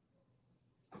Panda,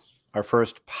 our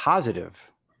first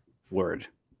positive word,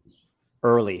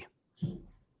 early.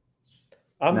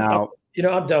 I'm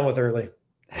done with early.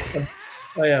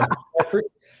 I am.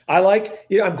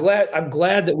 I'm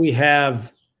glad that we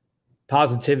have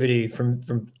positivity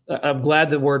from I'm glad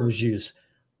the word was used.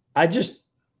 I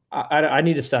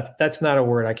need to stop. That's not a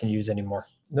word I can use anymore.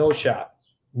 No shot.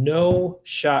 No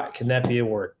shot. Can that be a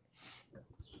word?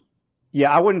 Yeah,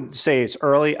 I wouldn't say it's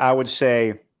early. I would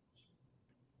say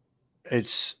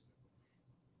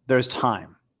there's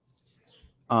time.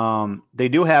 They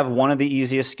do have one of the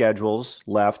easiest schedules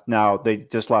left. Now, they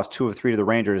just lost 2 of 3 to the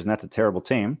Rangers, and that's a terrible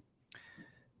team.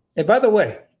 And by the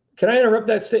way, can I interrupt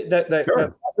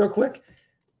that real quick?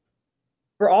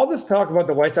 For all this talk about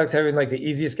the White Sox having like the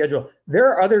easiest schedule, there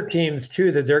are other teams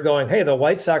too that they're going, hey, the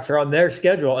White Sox are on their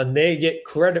schedule and they get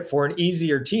credit for an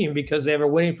easier team because they have a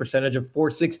winning percentage of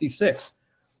 .466.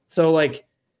 So like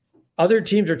other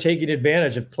teams are taking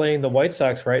advantage of playing the White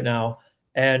Sox right now,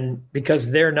 and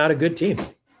because they're not a good team.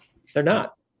 They're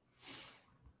not.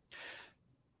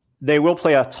 They will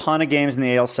play a ton of games in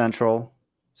the AL Central,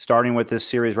 starting with this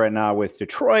series right now with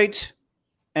Detroit,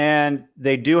 and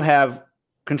they do have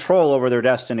control over their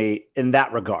destiny in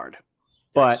that regard.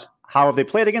 But how have they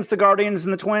played against the Guardians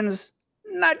and the Twins?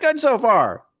 Not good so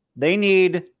far. They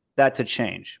need that to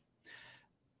change.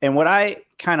 And what I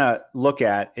kind of look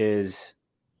at is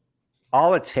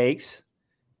all it takes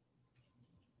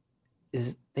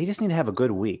is they just need to have a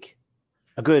good week,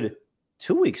 a good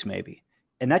 2 weeks maybe.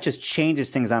 And that just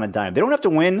changes things on a dime. They don't have to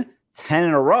win 10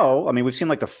 in a row. I mean, we've seen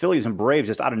like the Phillies and Braves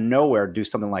just out of nowhere do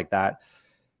something like that.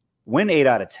 Win 8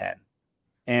 out of 10.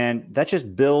 And that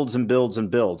just builds and builds and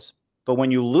builds. But when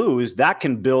you lose, that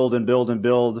can build and build and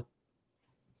build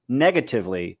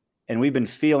negatively. And we've been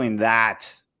feeling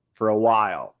that for a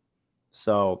while.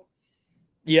 So,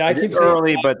 yeah, I keep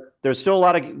early, but there's still a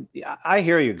lot of. I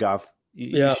hear you, Guff.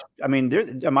 Yeah. I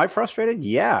mean, am I frustrated?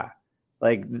 Yeah.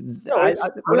 Like, when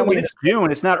it's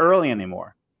June, it's not early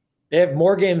anymore. They have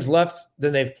more games left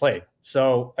than they've played.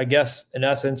 So I guess in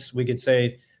essence, we could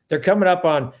say they're coming up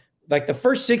on. Like the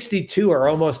first 62 are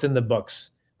almost in the books.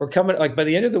 We're coming like by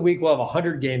the end of the week, we'll have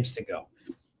 100 games to go.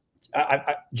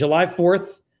 July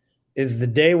 4th is the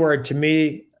day where, to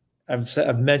me,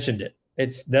 I've mentioned it.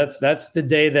 That's the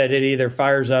day that it either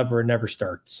fires up or it never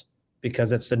starts,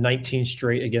 because it's the 19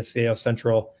 straight against the AL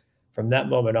Central. From that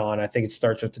moment on, I think it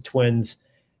starts with the Twins,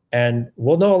 and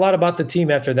we'll know a lot about the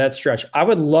team after that stretch. I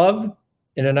would love,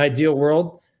 in an ideal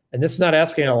world, and this is not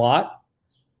asking a lot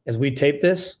as we tape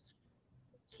this,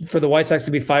 for the White Sox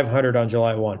to be 500 on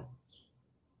July 1.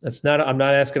 I'm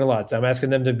not asking a lot. I'm asking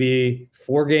them to be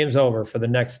 4 games over for the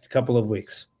next couple of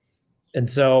weeks. And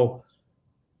so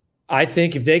I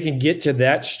think if they can get to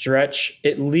that stretch,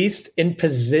 at least in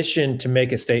position to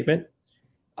make a statement.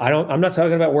 I'm not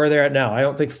talking about where they're at now. I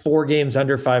don't think 4 games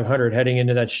under 500 heading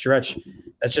into that stretch.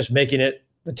 That's just making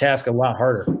the task a lot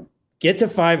harder. Get to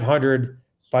 500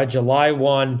 by July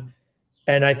 1.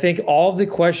 And I think all the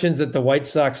questions that the White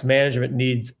Sox management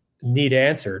need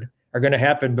answered are going to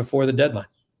happen before the deadline.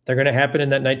 They're going to happen in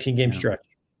that 19-game stretch.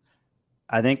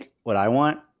 I think what I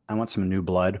want some new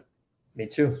blood. Me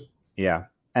too. Yeah.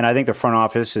 And I think the front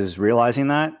office is realizing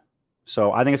that.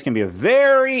 So I think it's going to be a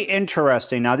very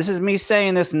interesting. Now, this is me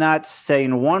saying this, not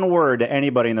saying one word to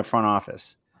anybody in the front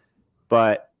office.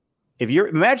 But if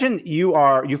imagine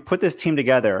you've put this team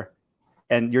together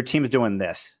and your team's doing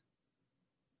this.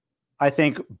 I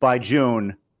think by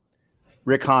June,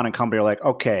 Rick Hahn and company are like,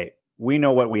 okay, we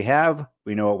know what we have.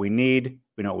 We know what we need.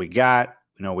 We know what we got.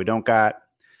 We know what we don't got.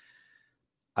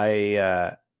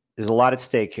 There's a lot at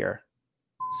stake here.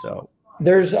 So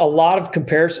there's a lot of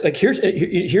comparison. Like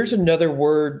here's another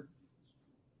word.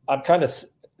 I'm kind of,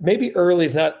 maybe early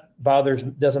doesn't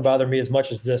bother me as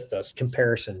much as this does.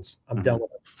 Comparisons. I'm done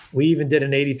with it. We even did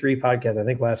an 83 podcast, I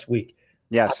think last week.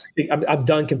 Yes. I'm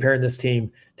done comparing this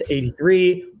team to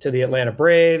 83, to the Atlanta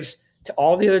Braves, to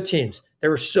all the other teams. There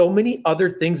were so many other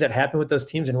things that happened with those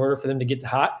teams in order for them to get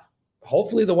hot.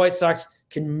 Hopefully the White Sox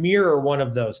can mirror one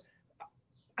of those.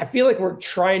 I feel like we're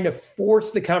trying to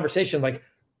force the conversation like,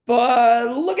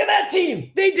 but look at that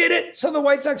team. They did it, so the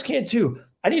White Sox can too.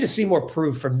 I need to see more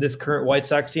proof from this current White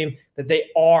Sox team that they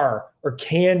are or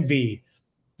can be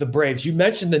the Braves. You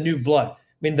mentioned the new blood. I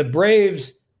mean, the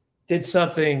Braves did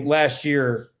something last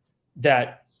year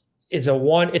that is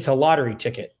it's a lottery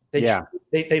ticket.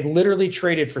 They literally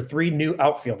traded for 3 new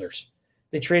outfielders.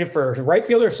 They traded for a right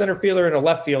fielder, a center fielder, and a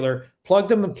left fielder, plugged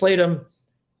them and played them,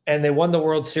 and they won the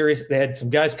World Series. They had some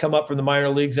guys come up from the minor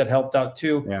leagues that helped out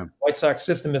too. Yeah. White Sox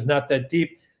system is not that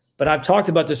deep, but I've talked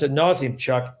about this ad nauseum,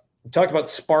 Chuck. We've talked about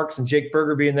Sparks and Jake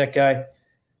Berger being that guy.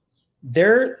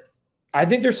 I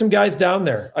think there's some guys down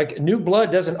there. Like, new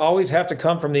blood doesn't always have to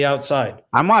come from the outside.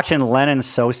 I'm watching Lennon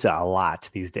Sosa a lot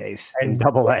these days in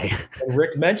Double-A. And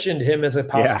Rick mentioned him as a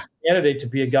possible candidate to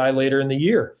be a guy later in the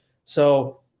year.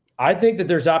 So I think that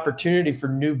there's opportunity for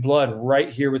new blood right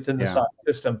here within the Sox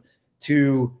system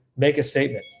to make a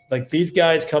statement. Like, these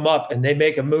guys come up and they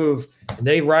make a move and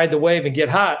they ride the wave and get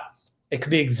hot. It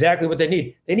could be exactly what they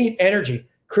need. They need energy.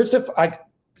 Christopher,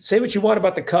 say what you want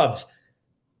about the Cubs.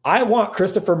 I want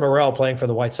Christopher Morel playing for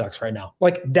the White Sox right now.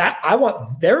 Like that,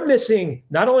 they're missing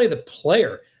not only the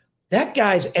player, that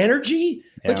guy's energy.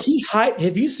 Yeah. Like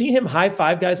have you seen him high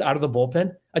five guys out of the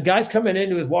bullpen? A guy's coming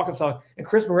into his walk-up song and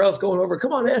Chris Morel's going over,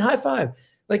 come on, man, high five.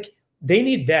 Like, they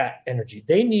need that energy.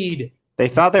 They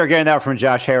thought they were getting that from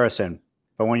Josh Harrison,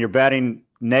 but when you're batting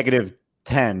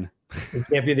 -10, you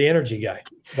can't be the energy guy.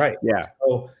 Right. Yeah.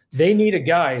 So they need a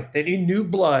guy, they need new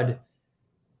blood.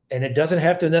 And it doesn't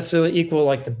have to necessarily equal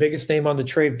like the biggest name on the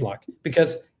trade block,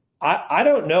 because I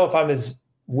don't know if I'm as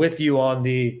with you on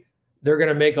they're going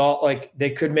to make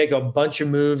they could make a bunch of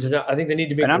moves. And I think they need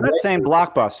to be. And I'm not saying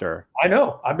blockbuster. I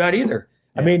know. I'm not either.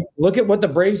 Yeah. I mean, look at what the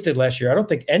Braves did last year. I don't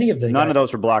think any of them. None of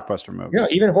those were blockbuster moves.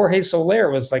 Even Jorge Soler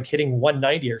was like hitting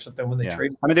 190 or something when they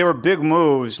traded. I mean, they were big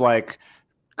moves, like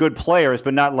good players,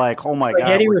 but not like, oh my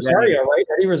God. Eddie Rosario, right?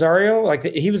 Eddie Rosario, like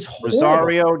he was horrible.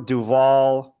 Rosario,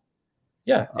 Duvall.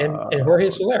 Yeah, and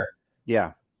Jorge Soler.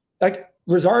 Yeah. Like,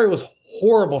 Rosario was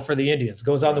horrible for the Indians.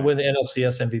 Goes on to win the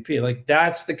NLCS MVP. Like,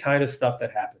 that's the kind of stuff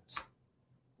that happens.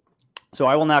 So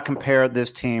I will not compare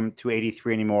this team to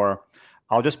 83 anymore.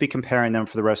 I'll just be comparing them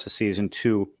for the rest of the season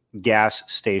to gas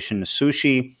station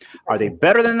sushi. Are they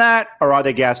better than that, or are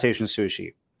they gas station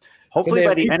sushi? Hopefully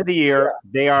by the end of the year,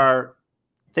 they are –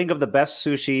 think of the best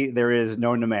sushi there is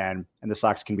known to man, and the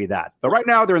Sox can be that. But right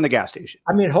now, they're in the gas station.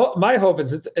 I mean, my hope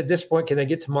is that at this point, can they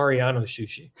get to Mariano's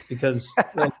sushi? Because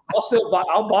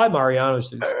I'll buy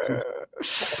Mariano's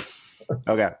sushi.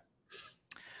 Okay.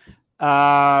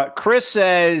 Chris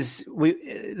says,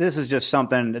 this is just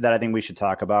something that I think we should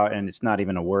talk about, and it's not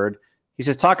even a word. He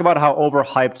says, talk about how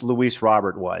overhyped Luis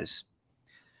Robert was.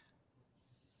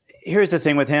 Here's the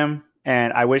thing with him,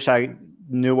 and I wish I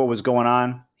knew what was going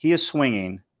on. He is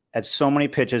swinging at so many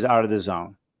pitches out of the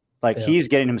zone. He's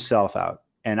getting himself out.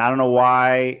 And I don't know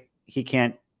why he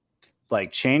can't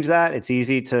like change that. It's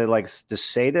easy to like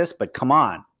just say this, but come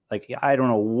on. Like, I don't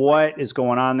know what is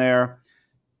going on there.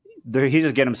 He's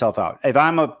just getting himself out. If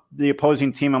I'm the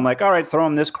opposing team, I'm like, all right, throw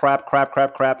him this crap,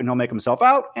 and he'll make himself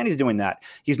out. And he's doing that.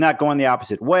 He's not going the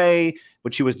opposite way,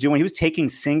 which he was doing. He was taking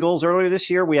singles earlier this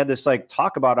year. We had this like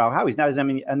talk about how he's not as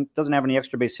many and doesn't have any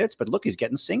extra base hits, but look, he's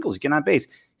getting singles. He's getting on base.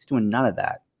 He's doing none of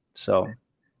that. So,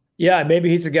 yeah, maybe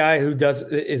he's a guy who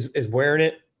is wearing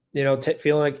it.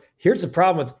 Feeling like here's the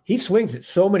problem with he swings at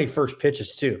so many first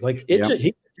pitches too. Like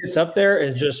he gets up there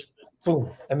and just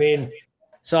boom. I mean.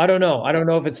 So I don't know. I don't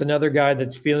know if it's another guy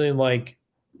that's feeling like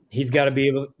he's got to be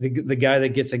able the guy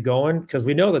that gets it going because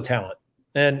we know the talent.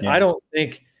 And I don't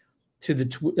think to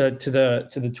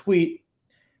the tweet,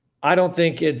 I don't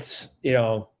think it's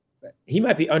he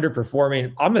might be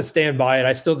underperforming. I'm gonna stand by it.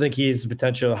 I still think he's the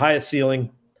potential highest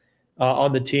ceiling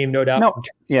on the team, no doubt. No,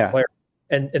 yeah, player.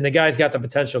 And the guy's got the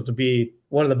potential to be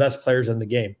one of the best players in the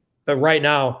game. But right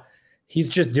now, he's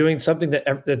just doing something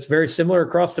that's very similar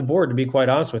across the board, to be quite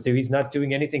honest with you. He's not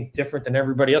doing anything different than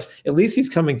everybody else. At least he's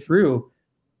coming through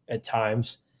at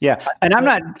times. Yeah. And I'm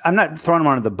not throwing him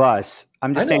under the bus.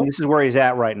 I'm just saying this is where he's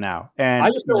at right now. And I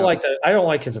just don't like that. I don't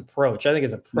like his approach. I think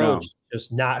his approach is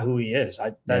just not who he is.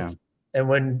 And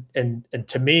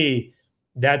to me,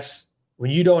 that's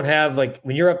when you don't have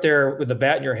when you're up there with the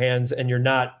bat in your hands and you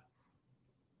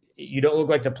don't look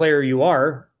like the player you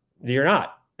are, you're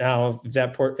not. Now,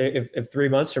 if 3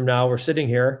 months from now we're sitting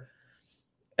here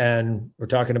and we're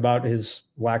talking about his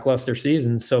lackluster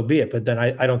season, so be it. But then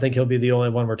I don't think he'll be the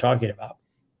only one we're talking about.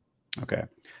 Okay.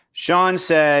 Sean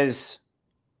says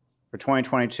for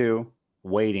 2022,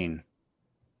 waiting.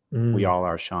 We all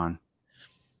are, Sean.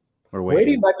 We're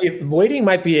waiting. Waiting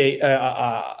might be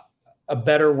a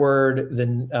better word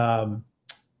than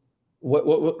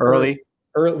what early.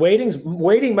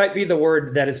 Waiting might be the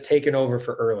word that is taken over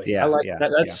for early. Yeah, I like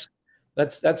that.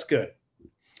 That's good.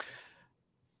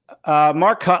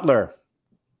 Mark Cutler.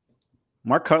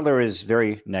 Mark Cutler is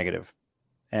very negative,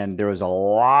 and there was a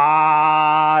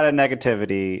lot of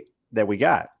negativity that we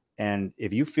got. And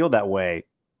if you feel that way,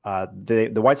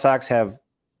 the White Sox have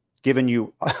given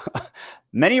you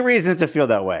many reasons to feel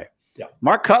that way. Yeah.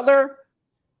 Mark Cutler,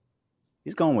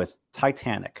 he's going with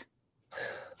Titanic.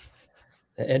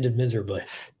 It ended miserably.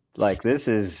 Like, this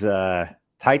is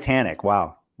Titanic.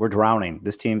 Wow, we're drowning.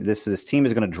 This team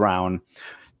is going to drown.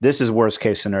 This is worst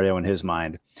case scenario in his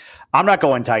mind. I'm not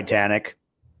going Titanic,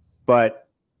 but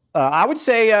I would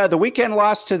say the weekend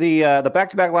loss to the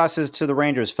back-to-back losses to the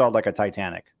Rangers felt like a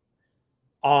Titanic.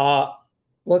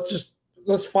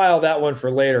 Let's file that one for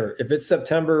later. If it's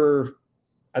September,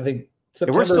 I think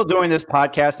September. If we're still doing this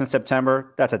podcast in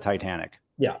September, that's a Titanic.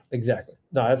 Yeah, exactly.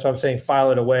 No, that's what I'm saying.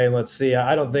 File it away and let's see.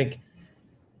 I don't think,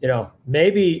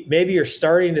 maybe you're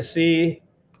starting to see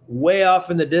way off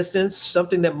in the distance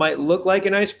something that might look like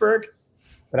an iceberg,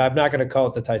 but I'm not going to call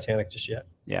it the Titanic just yet.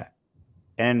 Yeah.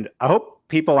 And I hope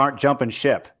people aren't jumping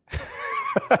ship.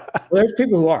 Well, there's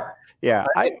people who are. Yeah.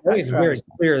 I think it's very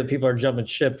clear that people are jumping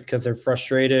ship because they're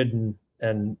frustrated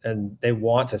and they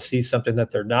want to see something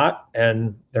that they're not,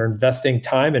 and they're investing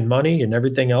time and money and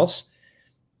everything else.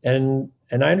 And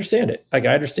I understand it. I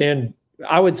understand.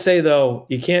 I would say, though,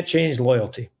 you can't change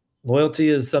loyalty. Loyalty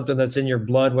is something that's in your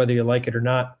blood, whether you like it or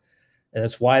not. And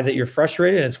that's why that you're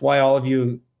frustrated. And it's why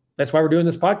that's why we're doing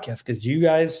this podcast, because you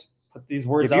guys put these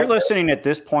words out. If you're listening at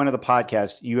this point of the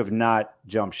podcast, you have not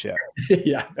jumped ship.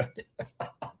 Yeah.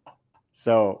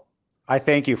 So I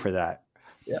thank you for that.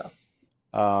 Yeah.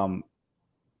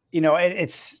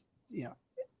 It's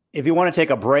if you want to take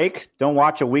a break, don't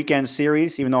watch a weekend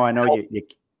series, even though I know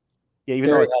even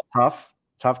though it's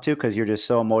tough too, because you're just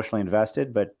so emotionally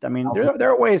invested. But I mean, there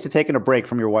are ways to taking a break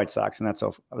from your White Sox, and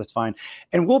that's fine.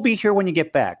 And we'll be here when you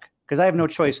get back, because I have no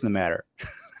choice in the matter.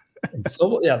 And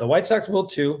so, the White Sox will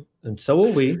too, and so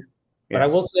will we. But I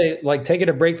will say, taking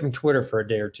a break from Twitter for a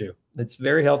day or two. It's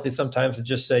very healthy sometimes to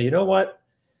just say, you know what?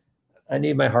 I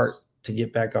need my heart to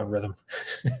get back on rhythm.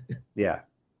 Yeah.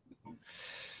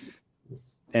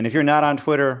 And if you're not on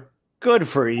Twitter, good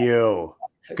for you.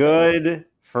 Good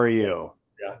for you.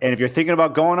 Yeah. And if you're thinking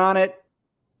about going on it,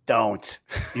 don't.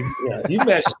 You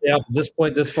managed to stay up at this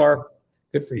point this far.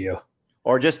 Good for you.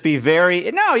 Or just be you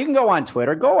can go on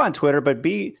Twitter. Go on Twitter, but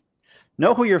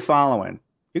know who you're following.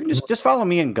 You can just follow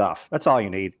me and Guff. That's all you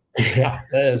need. Yeah,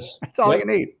 that's all you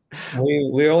need.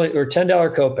 We're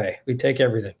 $10 copay. We take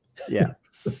everything. Yeah.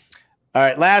 All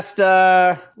right,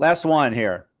 last one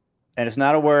here. And it's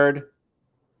not a word,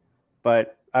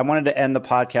 but I wanted to end the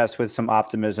podcast with some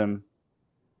optimism.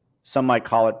 Some might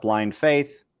call it blind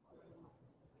faith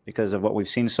because of what we've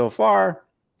seen so far,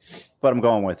 but I'm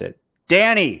going with it.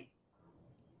 Danny,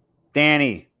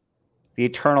 Danny, the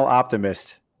eternal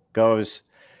optimist, goes,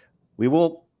 we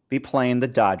will be playing the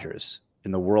Dodgers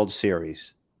in the World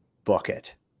Series. Book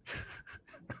it.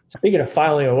 Speaking of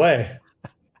filing away,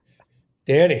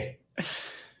 Danny, I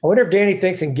wonder if Danny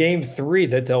thinks in Game 3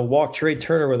 that they'll walk Trey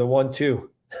Turner with a 1-2.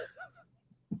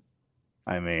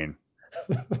 I mean,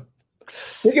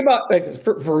 think about, like,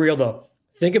 for real though.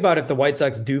 Think about if the White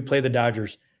Sox do play the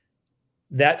Dodgers.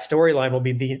 That storyline will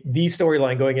be the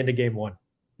storyline going into Game 1.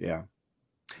 Yeah.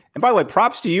 And by the way,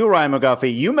 props to you, Ryan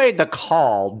McGuffey. You made the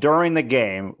call during the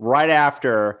game, right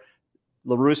after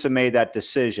La Russa made that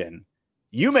decision.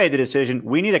 You made the decision.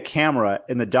 We need a camera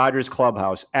in the Dodgers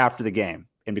clubhouse after the game.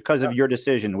 And because of your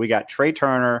decision, we got Trey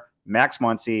Turner, Max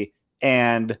Muncy,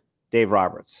 and Dave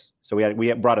Roberts. So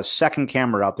we brought a second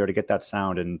camera out there to get that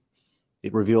sound, and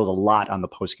it revealed a lot on the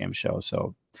postgame show.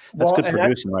 So that's good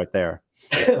producing right there.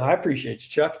 I appreciate you,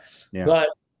 Chuck. Yeah. But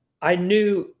I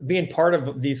knew, being part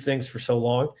of these things for so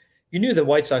long, you knew the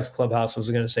White Sox clubhouse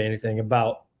wasn't going to say anything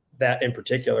about that in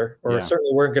particular, or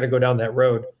certainly weren't going to go down that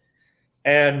road.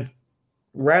 And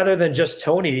rather than just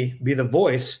Tony be the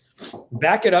voice,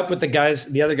 back it up with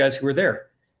the other guys who were there.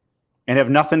 And have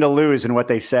nothing to lose in what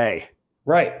they say.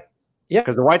 Right. Yeah.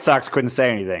 Because the White Sox couldn't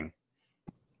say anything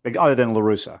other than La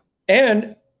Russa.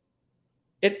 And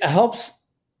it helps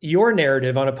your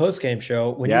narrative on a post-game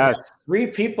show when you have 3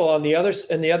 people on the other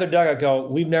dugout go,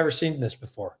 we've never seen this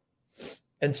before.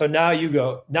 And so now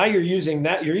you're using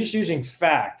that, you're just using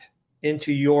fact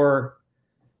into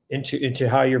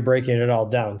how you're breaking it all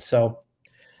down. So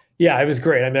yeah, it was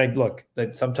great. I mean, look,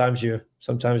 that sometimes you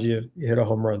hit a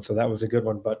home run. So that was a good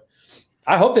one, but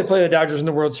I hope they play the Dodgers in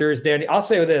the World Series, Danny. I'll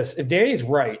say this, if Danny's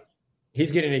right,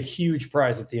 he's getting a huge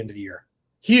prize at the end of the year.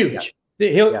 Huge.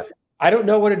 Yeah. I don't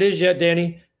know what it is yet,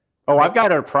 Danny. Oh, I've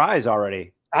got a prize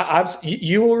already.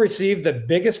 You will receive the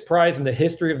biggest prize in the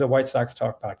history of the White Sox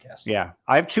Talk podcast. Yeah,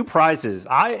 I have 2 prizes.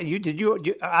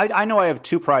 I know I have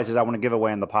 2 prizes I want to give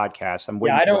away on the podcast. I'm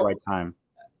waiting for the right time.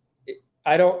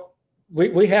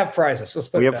 We have prizes.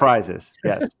 We have prizes.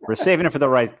 Yes, we're saving it for the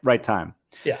right time.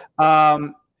 Yeah.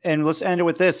 And let's end it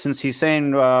with this, since he's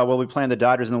saying we'll be playing the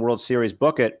Dodgers in the World Series.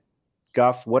 Book it,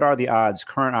 Guff. What are the odds?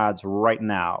 Current odds right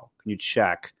now? Can you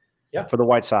check? Yeah. For the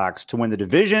White Sox to win the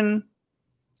division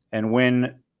and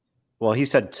win. Well, he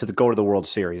said go to the World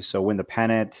Series. So win the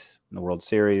pennant in the World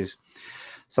Series.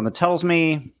 Something tells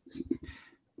me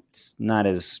it's not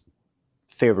as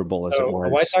favorable as it was.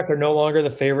 The White Sox are no longer the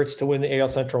favorites to win the AL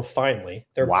Central finally.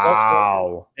 They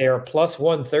are plus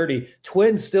 130.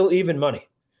 Twins still even money.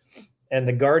 And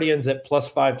the Guardians at plus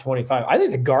 525. I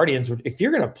think the Guardians would, if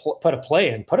you're going to put a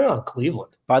play in, put it on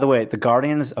Cleveland. By the way, the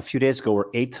Guardians a few days ago were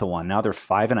 8-1. Now they're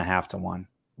 5.5-1.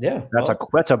 Yeah.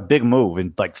 That's a big move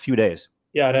in like a few days.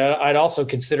 Yeah, and I'd also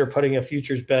consider putting a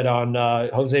futures bet on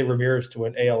Jose Ramirez to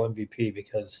win AL MVP,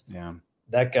 because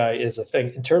that guy is a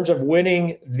thing. In terms of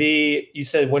winning you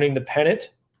said winning the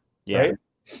pennant, right?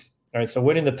 All right, so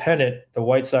winning the pennant, the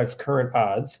White Sox current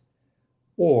odds,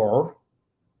 or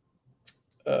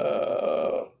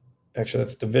actually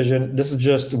that's division. This is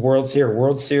just World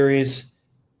Series.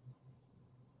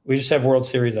 We just have World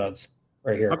Series odds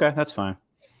right here. Okay, that's fine.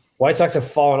 White Sox have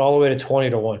fallen all the way to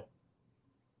 20-1.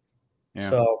 Yeah.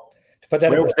 So to put that,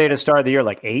 where were they to start of the year?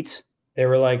 Like 8? They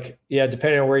were like,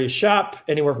 depending on where you shop,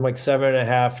 anywhere from like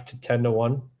 7.5 to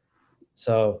 10-1.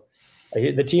 So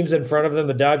the teams in front of them: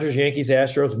 the Dodgers, Yankees,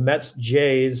 Astros, Mets,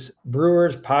 Jays,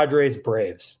 Brewers, Padres,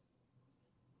 Braves.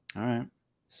 All right.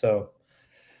 So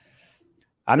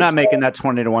I'm not making that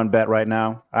 20-1 bet right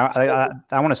now. I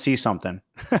want to see something.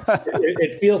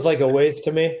 it feels like a waste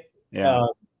to me. Yeah.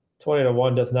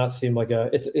 20-1 does not seem like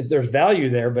there's value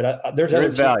there, but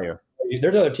there's value.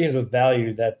 There's other teams with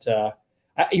value that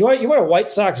you want a White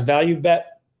Sox value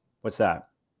bet. What's that?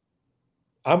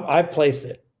 I've placed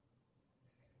it.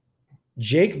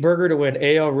 Jake Burger to win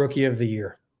AL Rookie of the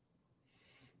Year.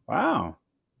 Wow.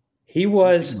 He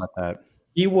was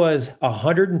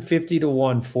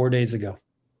 150-1 4 days ago.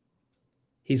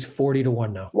 He's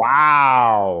 40-1 now.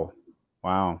 Wow.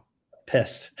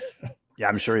 Pissed. Yeah,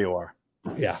 I'm sure you are.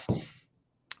 Yeah.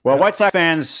 Well, White Sox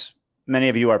fans, many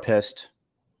of you are pissed.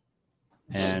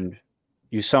 And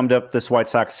you summed up this White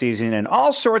Sox season in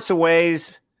all sorts of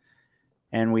ways.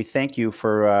 And we thank you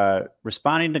for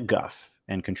responding to Guff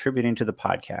and contributing to the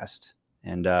podcast.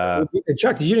 And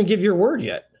Chuck, you didn't give your word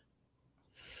yet.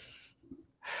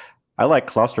 I like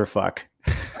clusterfuck.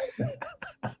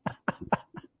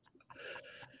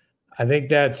 I think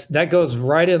that goes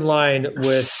right in line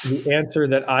with the answer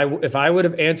that if I would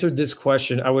have answered this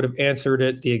question, I would have answered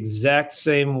it the exact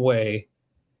same way.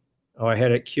 Oh, I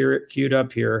had it queued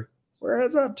up here. Where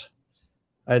is it?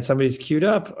 I had somebody's queued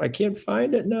up. I can't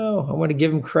find it now. I want to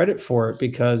give him credit for it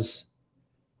because.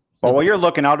 Well, while you're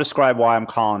looking, I'll describe why I'm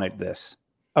calling it this.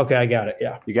 Okay, I got it.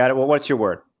 Yeah. You got it? Well, what's your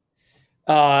word?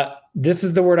 This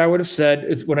is the word I would have said.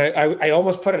 Is when I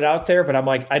almost put it out there, but I'm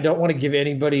like, I don't want to give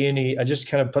anybody any. I just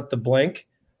kind of put the blank.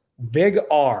 Big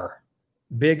R,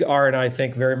 and I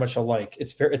think very much alike.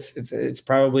 It's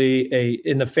probably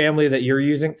in the family that you're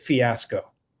using,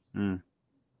 fiasco.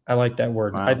 I like that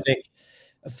word. Wow. I think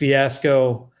a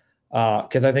fiasco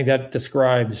because I think that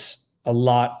describes a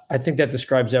lot. I think that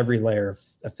describes every layer of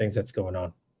things that's going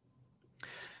on.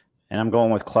 And I'm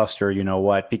going with cluster. You know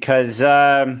what? Because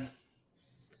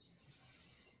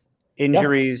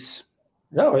injuries.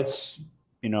 Yeah. No, it's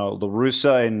La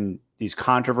Russa and these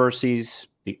controversies.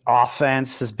 The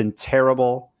offense has been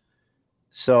terrible.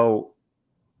 So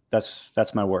that's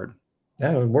my word.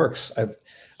 Yeah, it works.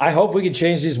 I hope we can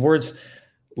change these words.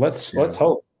 Let's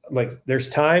hope. Like there's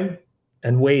time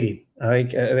and waiting. I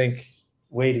think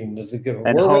waiting is a good one.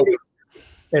 And hope.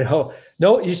 And hope.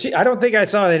 No, you see, I don't think I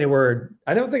saw any word.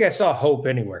 I don't think I saw hope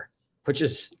anywhere, which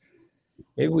is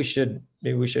maybe we should.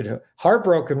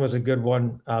 Heartbroken was a good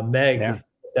one. Meg,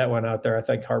 that one out there. I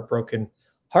think heartbroken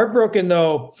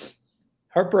though.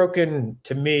 Heartbroken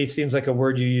to me seems like a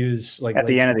word you use like at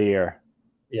the end of the year.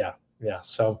 Yeah.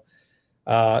 So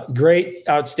great,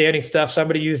 outstanding stuff.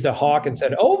 Somebody used a hawk and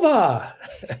said "Ova."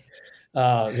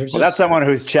 That's someone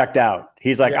who's checked out.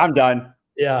 He's like, I'm done.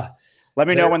 Yeah. Let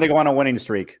me know when they go on a winning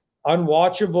streak.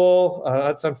 Unwatchable.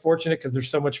 That's unfortunate because there's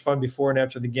so much fun before and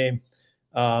after the game.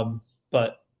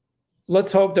 But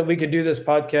let's hope that we can do this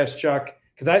podcast, Chuck.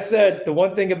 Because I said the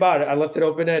one thing about it, I left it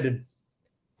open-ended.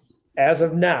 As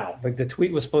of now, like the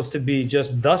tweet was supposed to be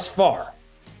just thus far.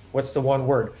 What's the one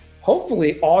word?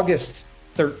 Hopefully August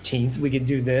 13th, we can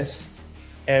do this.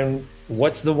 And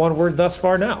what's the one word thus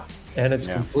far now? And it's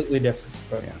completely different.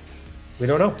 But we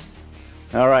don't know.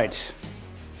 All right.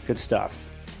 Good stuff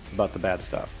about the bad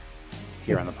stuff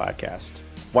here on the podcast.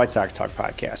 White Sox Talk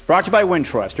Podcast. Brought to you by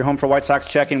Wintrust, your home for White Sox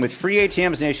check-in with free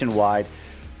ATMs nationwide.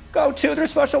 Go to their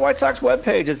special White Sox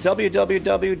webpage. It's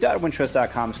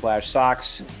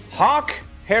www.wintrust.com/Sox. Hawk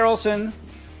Harrelson,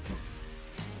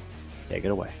 take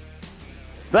it away.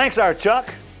 Thanks, Art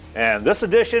Chuck. And this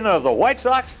edition of the White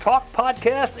Sox Talk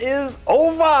Podcast is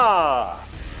over.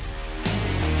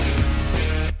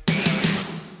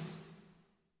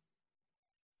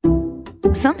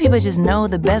 Some people just know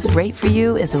the best rate for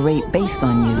you is a rate based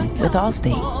on you with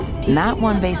Allstate. Not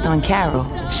one based on Carol.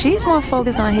 She's more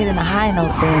focused on hitting a high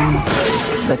note than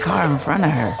the car in front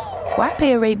of her. Why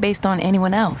pay a rate based on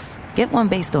anyone else? Get one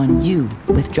based on you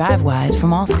with DriveWise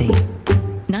from Allstate.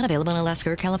 Not available in Alaska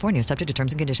or California, subject to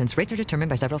terms and conditions. Rates are determined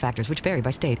by several factors, which vary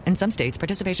by state. In some states,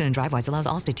 participation in DriveWise allows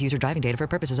Allstate to use your driving data for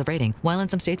purposes of rating. While in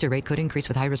some states, your rate could increase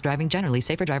with high-risk driving. Generally,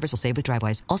 safer drivers will save with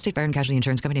DriveWise. Allstate Fire and Casualty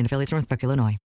Insurance Company and affiliates, Northbrook, Illinois.